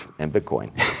 art, and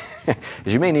Bitcoin.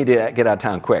 Because you may need to get out of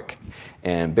town quick,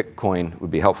 and Bitcoin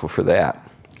would be helpful for that.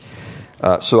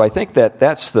 So I think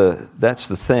that's the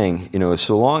thing.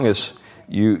 So long as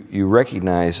you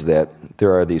recognize that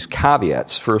there are these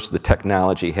caveats. First, the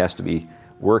technology has to be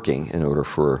working in order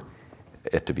for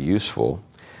it to be useful.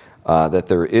 That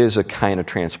there is a kind of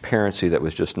transparency that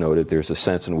was just noted. There's a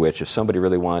sense in which if somebody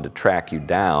really wanted to track you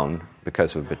down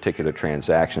because of a particular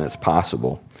transaction, it's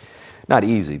possible. Not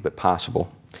easy, but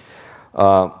possible.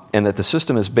 And that the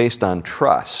system is based on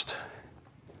trust.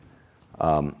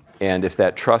 And if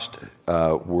that trust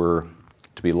were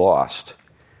to be lost,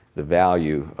 the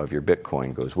value of your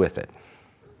Bitcoin goes with it.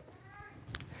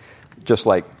 Just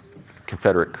like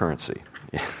Confederate currency.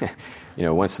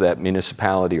 Once that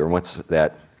municipality or once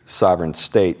that sovereign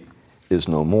state is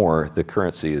no more, the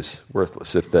currency is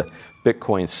worthless. If the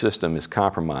Bitcoin system is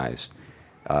compromised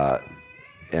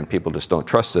and people just don't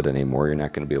trust it anymore, you're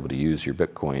not going to be able to use your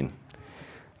Bitcoin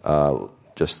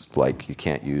just like you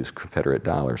can't use Confederate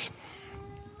dollars.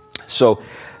 So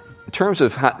in terms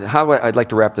of how I'd like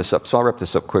to wrap this up, so I'll wrap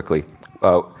this up quickly.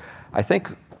 I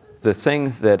think the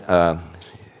thing that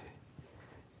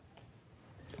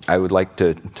I would like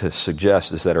to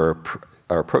suggest is that our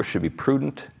approach should be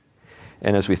prudent.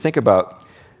 And as we think about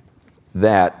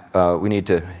that, we need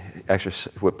to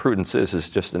exercise. What prudence is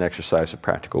just an exercise of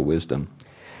practical wisdom.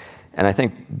 And I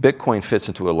think Bitcoin fits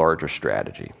into a larger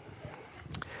strategy.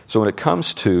 So when it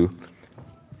comes to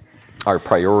our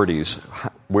priorities,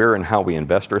 where and how we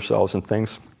invest ourselves in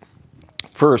things,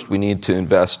 first we need to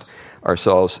invest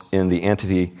ourselves in the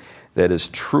entity that is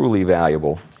truly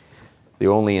valuable, the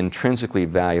only intrinsically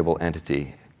valuable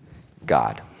entity,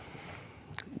 God.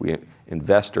 We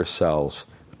invest ourselves,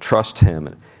 trust Him,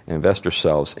 and invest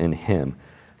ourselves in Him,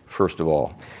 first of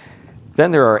all.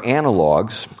 Then there are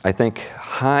analogs. I think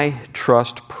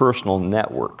high-trust personal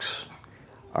networks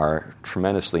are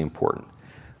tremendously important.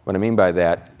 What I mean by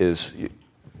that is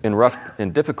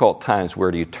in difficult times, where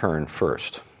do you turn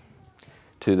first?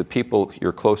 To the people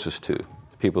you're closest to,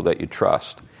 the people that you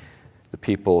trust, the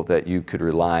people that you could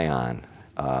rely on,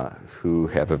 who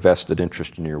have a vested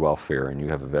interest in your welfare and you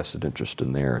have a vested interest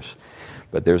in theirs.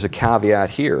 But there's a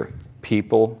caveat here.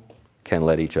 People can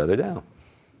let each other down.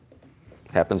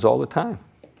 It happens all the time.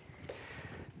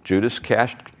 Judas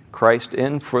cashed Christ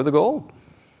in for the gold.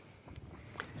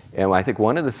 And I think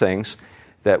one of the things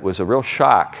that was a real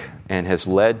shock and has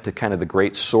led to kind of the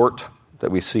great sort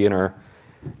that we see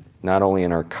not only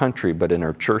in our country, but in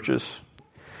our churches.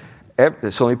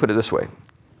 So let me put it this way.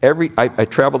 I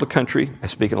travel the country, I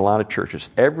speak in a lot of churches.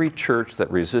 Every church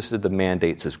that resisted the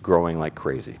mandates is growing like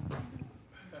crazy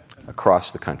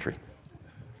across the country.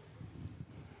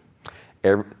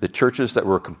 The churches that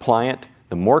were compliant,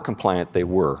 the more compliant they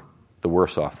were, the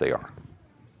worse off they are.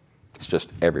 It's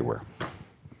just everywhere.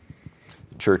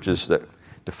 Churches that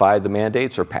defied the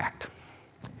mandates are packed.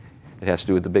 It has to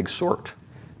do with the big sort.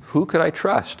 Who could I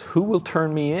trust? Who will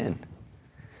turn me in?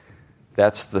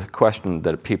 That's the question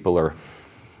that people are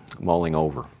mulling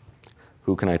over.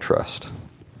 Who can I trust?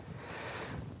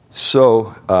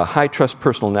 So, high-trust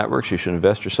personal networks, you should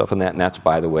invest yourself in that, and that's,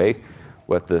 by the way,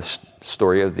 what the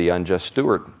story of the unjust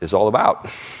steward is all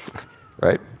about,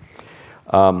 right?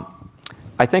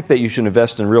 I think that you should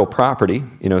invest in real property,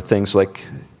 things like,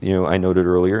 I noted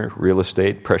earlier, real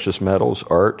estate, precious metals,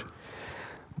 art.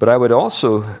 But I would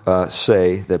also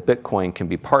say that Bitcoin can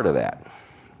be part of that,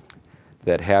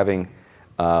 that having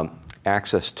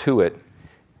access to it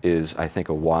is, I think,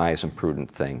 a wise and prudent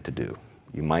thing to do.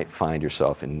 You might find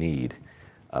yourself in need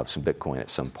of some Bitcoin at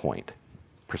some point,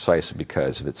 precisely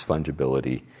because of its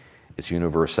fungibility, its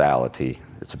universality,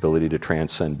 its ability to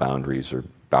transcend boundaries or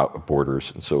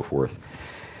borders and so forth.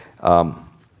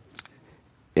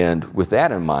 And with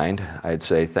that in mind, I'd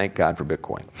say thank God for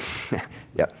Bitcoin.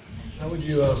 Yep. How would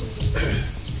you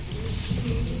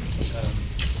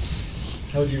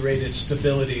rate its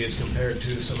stability as compared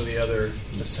to some of the other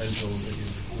essentials that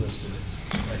you've listed,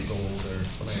 like gold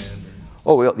or land?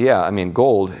 Oh, well, yeah. I mean,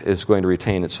 gold is going to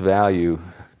retain its value,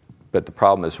 but the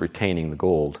problem is retaining the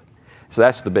gold. So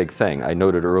that's the big thing. I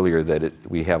noted earlier that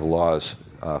we have laws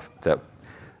that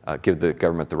give the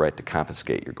government the right to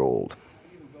confiscate your gold.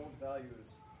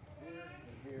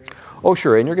 Oh,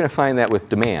 sure, and you're going to find that with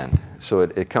demand. So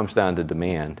it comes down to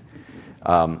demand.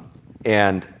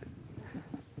 And,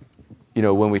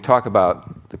 when we talk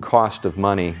about the cost of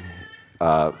money,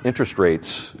 interest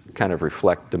rates kind of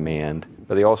reflect demand,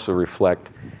 but they also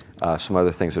reflect some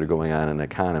other things that are going on in the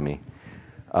economy.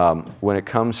 When it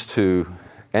comes to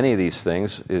any of these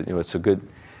things, it's a good,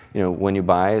 when you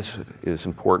buy is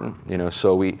important.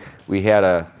 So we had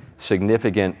a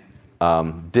significant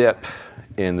dip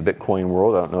in the Bitcoin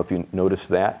world. I don't know if you noticed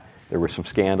that. There were some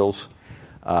scandals.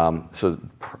 So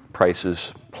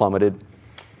prices plummeted.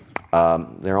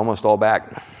 They're almost all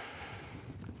back.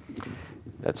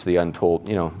 That's the untold,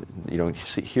 you don't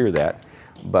hear that.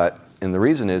 And the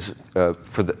reason is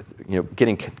for the,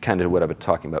 getting kind of what I've been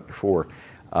talking about before,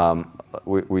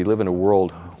 we live in a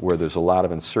world where there's a lot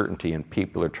of uncertainty and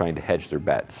people are trying to hedge their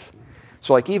bets.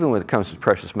 So like even when it comes to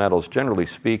precious metals, generally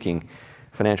speaking,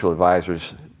 financial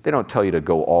advisors, they don't tell you to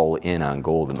go all in on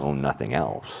gold and own nothing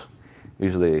else.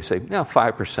 Usually they say,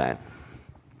 5%,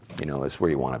 is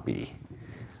where you want to be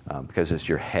because it's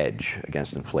your hedge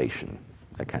against inflation,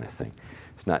 that kind of thing.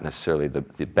 It's not necessarily the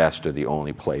best or the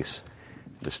only place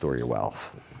to store your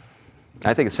wealth.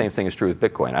 I think the same thing is true with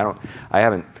Bitcoin. I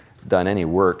haven't done any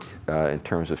work in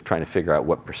terms of trying to figure out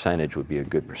what percentage would be a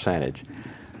good percentage.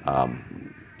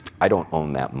 I don't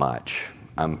own that much.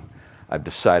 I've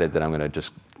decided that I'm going to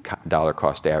just dollar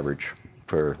cost average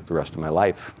for the rest of my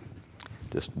life.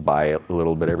 Just buy a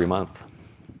little bit every month.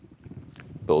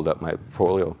 Build up my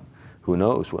portfolio. Who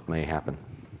knows what may happen?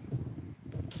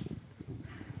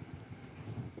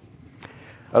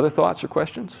 Other thoughts or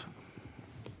questions?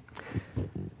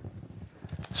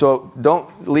 So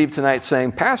don't leave tonight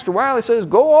saying, Pastor Wiley says,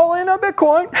 go all in on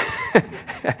Bitcoin.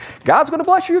 God's going to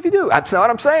bless you if you do. That's not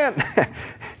what I'm saying.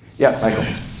 Yeah, Michael.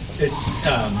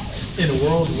 In a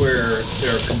world where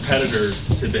there are competitors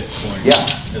to Bitcoin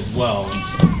as well,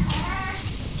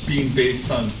 being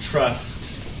based on trust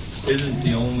isn't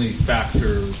the only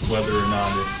factor whether or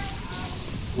not it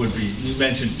would be. You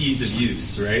mentioned ease of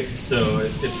use, right? So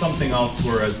if something else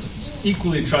were as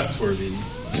equally trustworthy,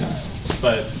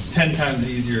 but 10 times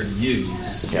easier to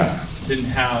use, didn't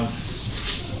have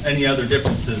any other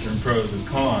differences in pros and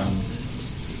cons,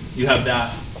 you have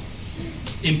that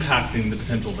impacting the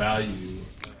potential value.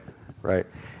 Right.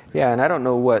 Yeah, and I don't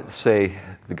know what, say,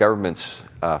 the government's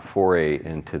foray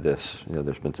into this.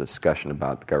 There's been discussion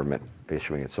about the government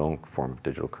issuing its own form of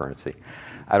digital currency.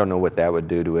 I don't know what that would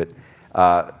do to it.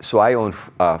 So I own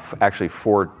actually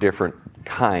 4 different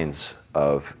kinds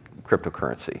of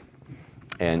cryptocurrency.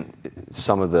 And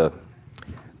some of the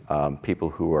people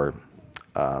who are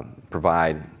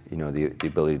provide the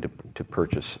ability to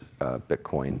purchase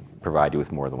Bitcoin provide you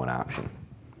with more than one option.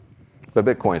 But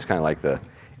Bitcoin is kind of like the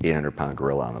 800-pound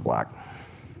gorilla on the block.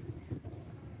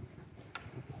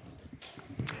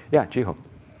 Yeah, Jiho.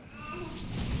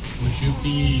 Would you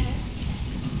be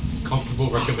comfortable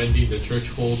recommending the church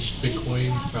hold Bitcoin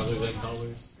rather than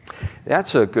dollars?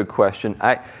 That's a good question.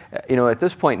 At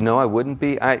this point, no, I wouldn't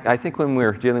be. I think when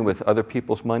we're dealing with other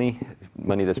people's money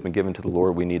that's been given to the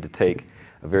Lord, we need to take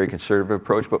a very conservative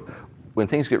approach. But when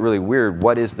things get really weird,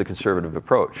 what is the conservative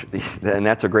approach? And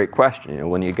that's a great question.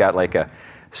 When you got like a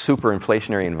super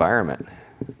inflationary environment,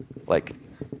 like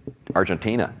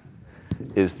Argentina,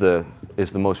 is the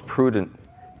most prudent,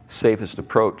 safest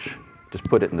approach. Just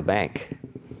put it in the bank.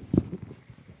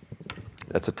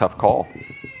 That's a tough call.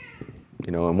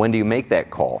 And when do you make that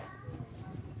call?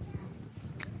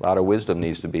 A lot of wisdom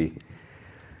needs to be.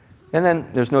 And then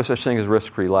there's no such thing as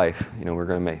risk-free life. We're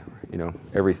going to make,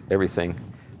 everything.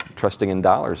 Trusting in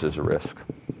dollars is a risk.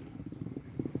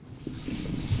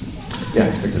 Yeah. A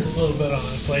little bit on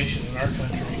inflation in our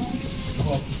country.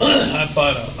 Well, I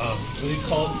bought what do you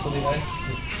call it for the ice?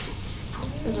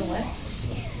 For the what?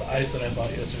 The ice that I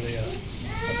bought yesterday. A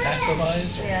pack of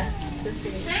ice? Or? Yeah, just a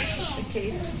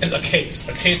case. It's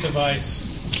a case of ice.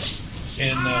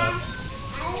 And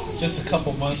just a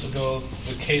couple months ago,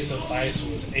 the case of ice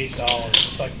was $8.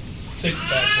 It's like 6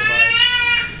 packs of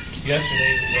ice.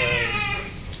 Yesterday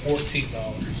it was $14.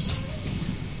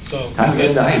 So time to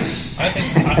get into ice. I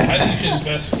think you should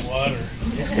invest in water.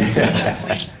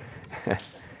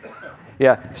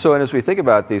 Yeah, so and as we think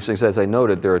about these things, as I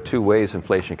noted, there are two ways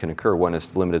inflation can occur. One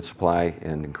is limited supply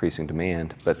and increasing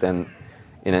demand, but then,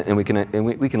 and we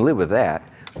can live with that.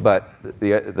 But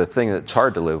the thing that's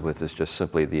hard to live with is just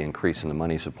simply the increase in the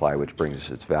money supply, which brings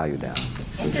its value down.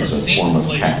 I've never seen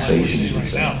inflation like we're seeing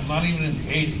right now. Not even in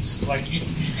the 80s. Like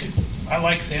I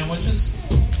like sandwiches.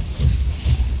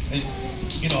 And,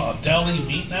 a deli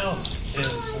meat now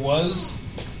was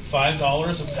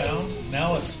 $5 a pound.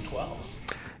 Now it's $12.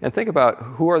 And think about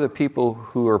who are the people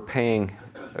who are paying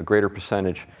a greater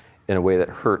percentage in a way that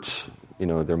hurts,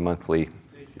 their monthly.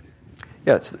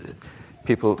 Yeah, it's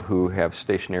people who have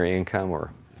stationary income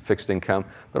or fixed income,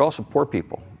 but also poor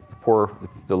people.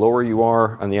 The lower you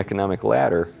are on the economic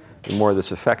ladder, the more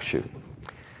this affects you.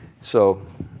 So,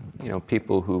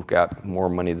 people who've got more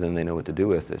money than they know what to do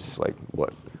with, it's like,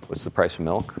 what's the price of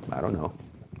milk? I don't know.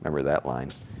 Remember that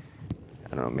line?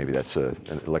 I don't know, maybe that's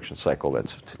an election cycle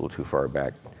that's a little too far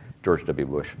back. George W.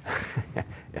 Bush.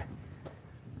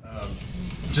 Yeah.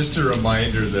 Just a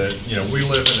reminder that, we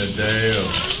live in a day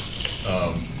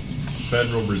of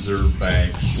Federal Reserve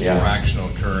banks, fractional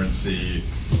currency,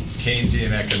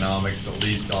 Keynesian economics that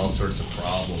leads to all sorts of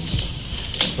problems.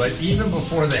 But even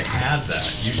before they had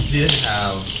that, you did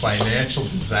have financial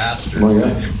disasters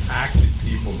that impacted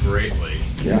people greatly.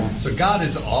 Yeah. So God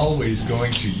is always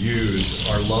going to use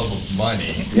our love of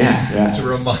money to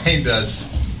remind us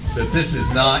that this is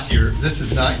not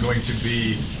going to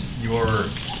be your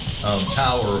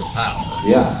tower of power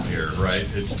here, right?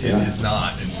 It is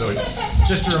not. And so it's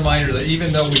just a reminder that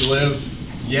even though we live,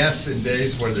 in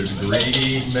days where there's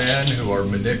greedy men who are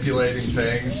manipulating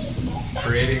things,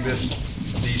 creating these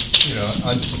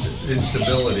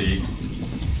instability,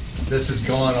 this has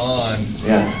gone on for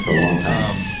a long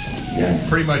time.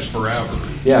 Pretty much forever.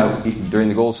 Yeah, during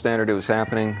the gold standard it was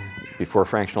happening. Before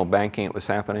fractional banking it was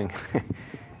happening.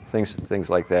 Things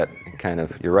like that kind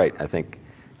of, you're right, I think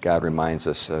God reminds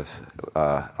us of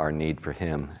our need for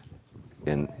Him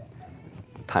in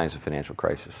times of financial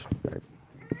crisis. Right?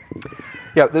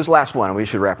 Yeah, this last one, we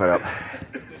should wrap it up.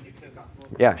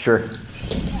 Yeah, sure.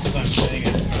 As I'm saying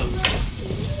it,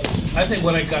 I think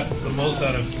what I got the most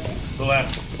out of the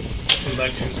last two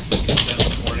lectures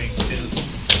this morning is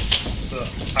the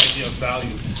idea of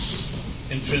value,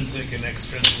 intrinsic and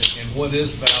extrinsic, and what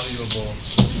is valuable,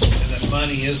 and that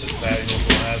money isn't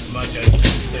valuable as much as,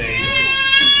 say,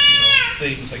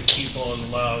 things like people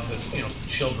and love and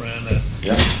children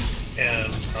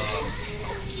and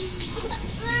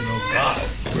God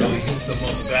really is the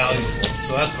most valuable.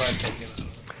 So that's what I'm taking out.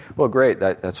 Well, great.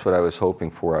 That's what I was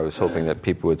hoping for. I was hoping that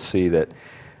people would see that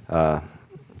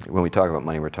when we talk about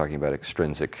money, we're talking about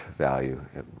extrinsic value,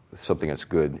 something that's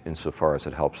good insofar as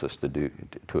it helps us to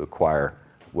acquire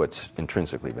what's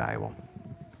intrinsically valuable.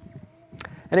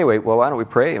 Anyway, well, why don't we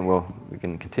pray and we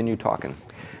can continue talking.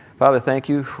 Father, thank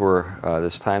you for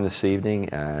this time this evening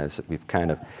as we've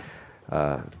kind of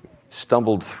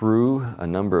stumbled through a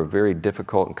number of very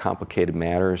difficult and complicated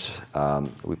matters.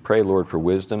 We pray, Lord, for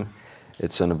wisdom.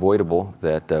 It's unavoidable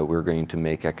that we're going to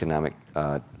make economic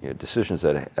decisions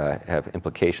that have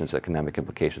economic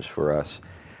implications for us.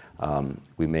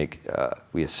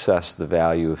 We assess the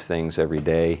value of things every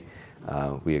day.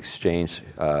 We exchange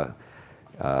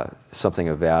something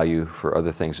of value for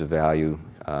other things of value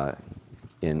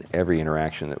in every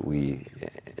interaction that we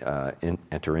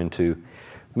enter into.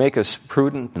 Make us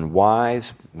prudent and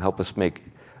wise. Help us make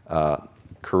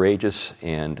courageous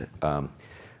and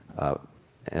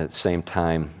at the same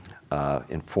time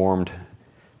informed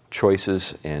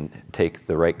choices and take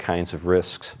the right kinds of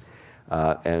risks.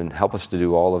 And help us to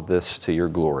do all of this to your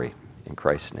glory. In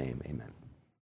Christ's name, amen.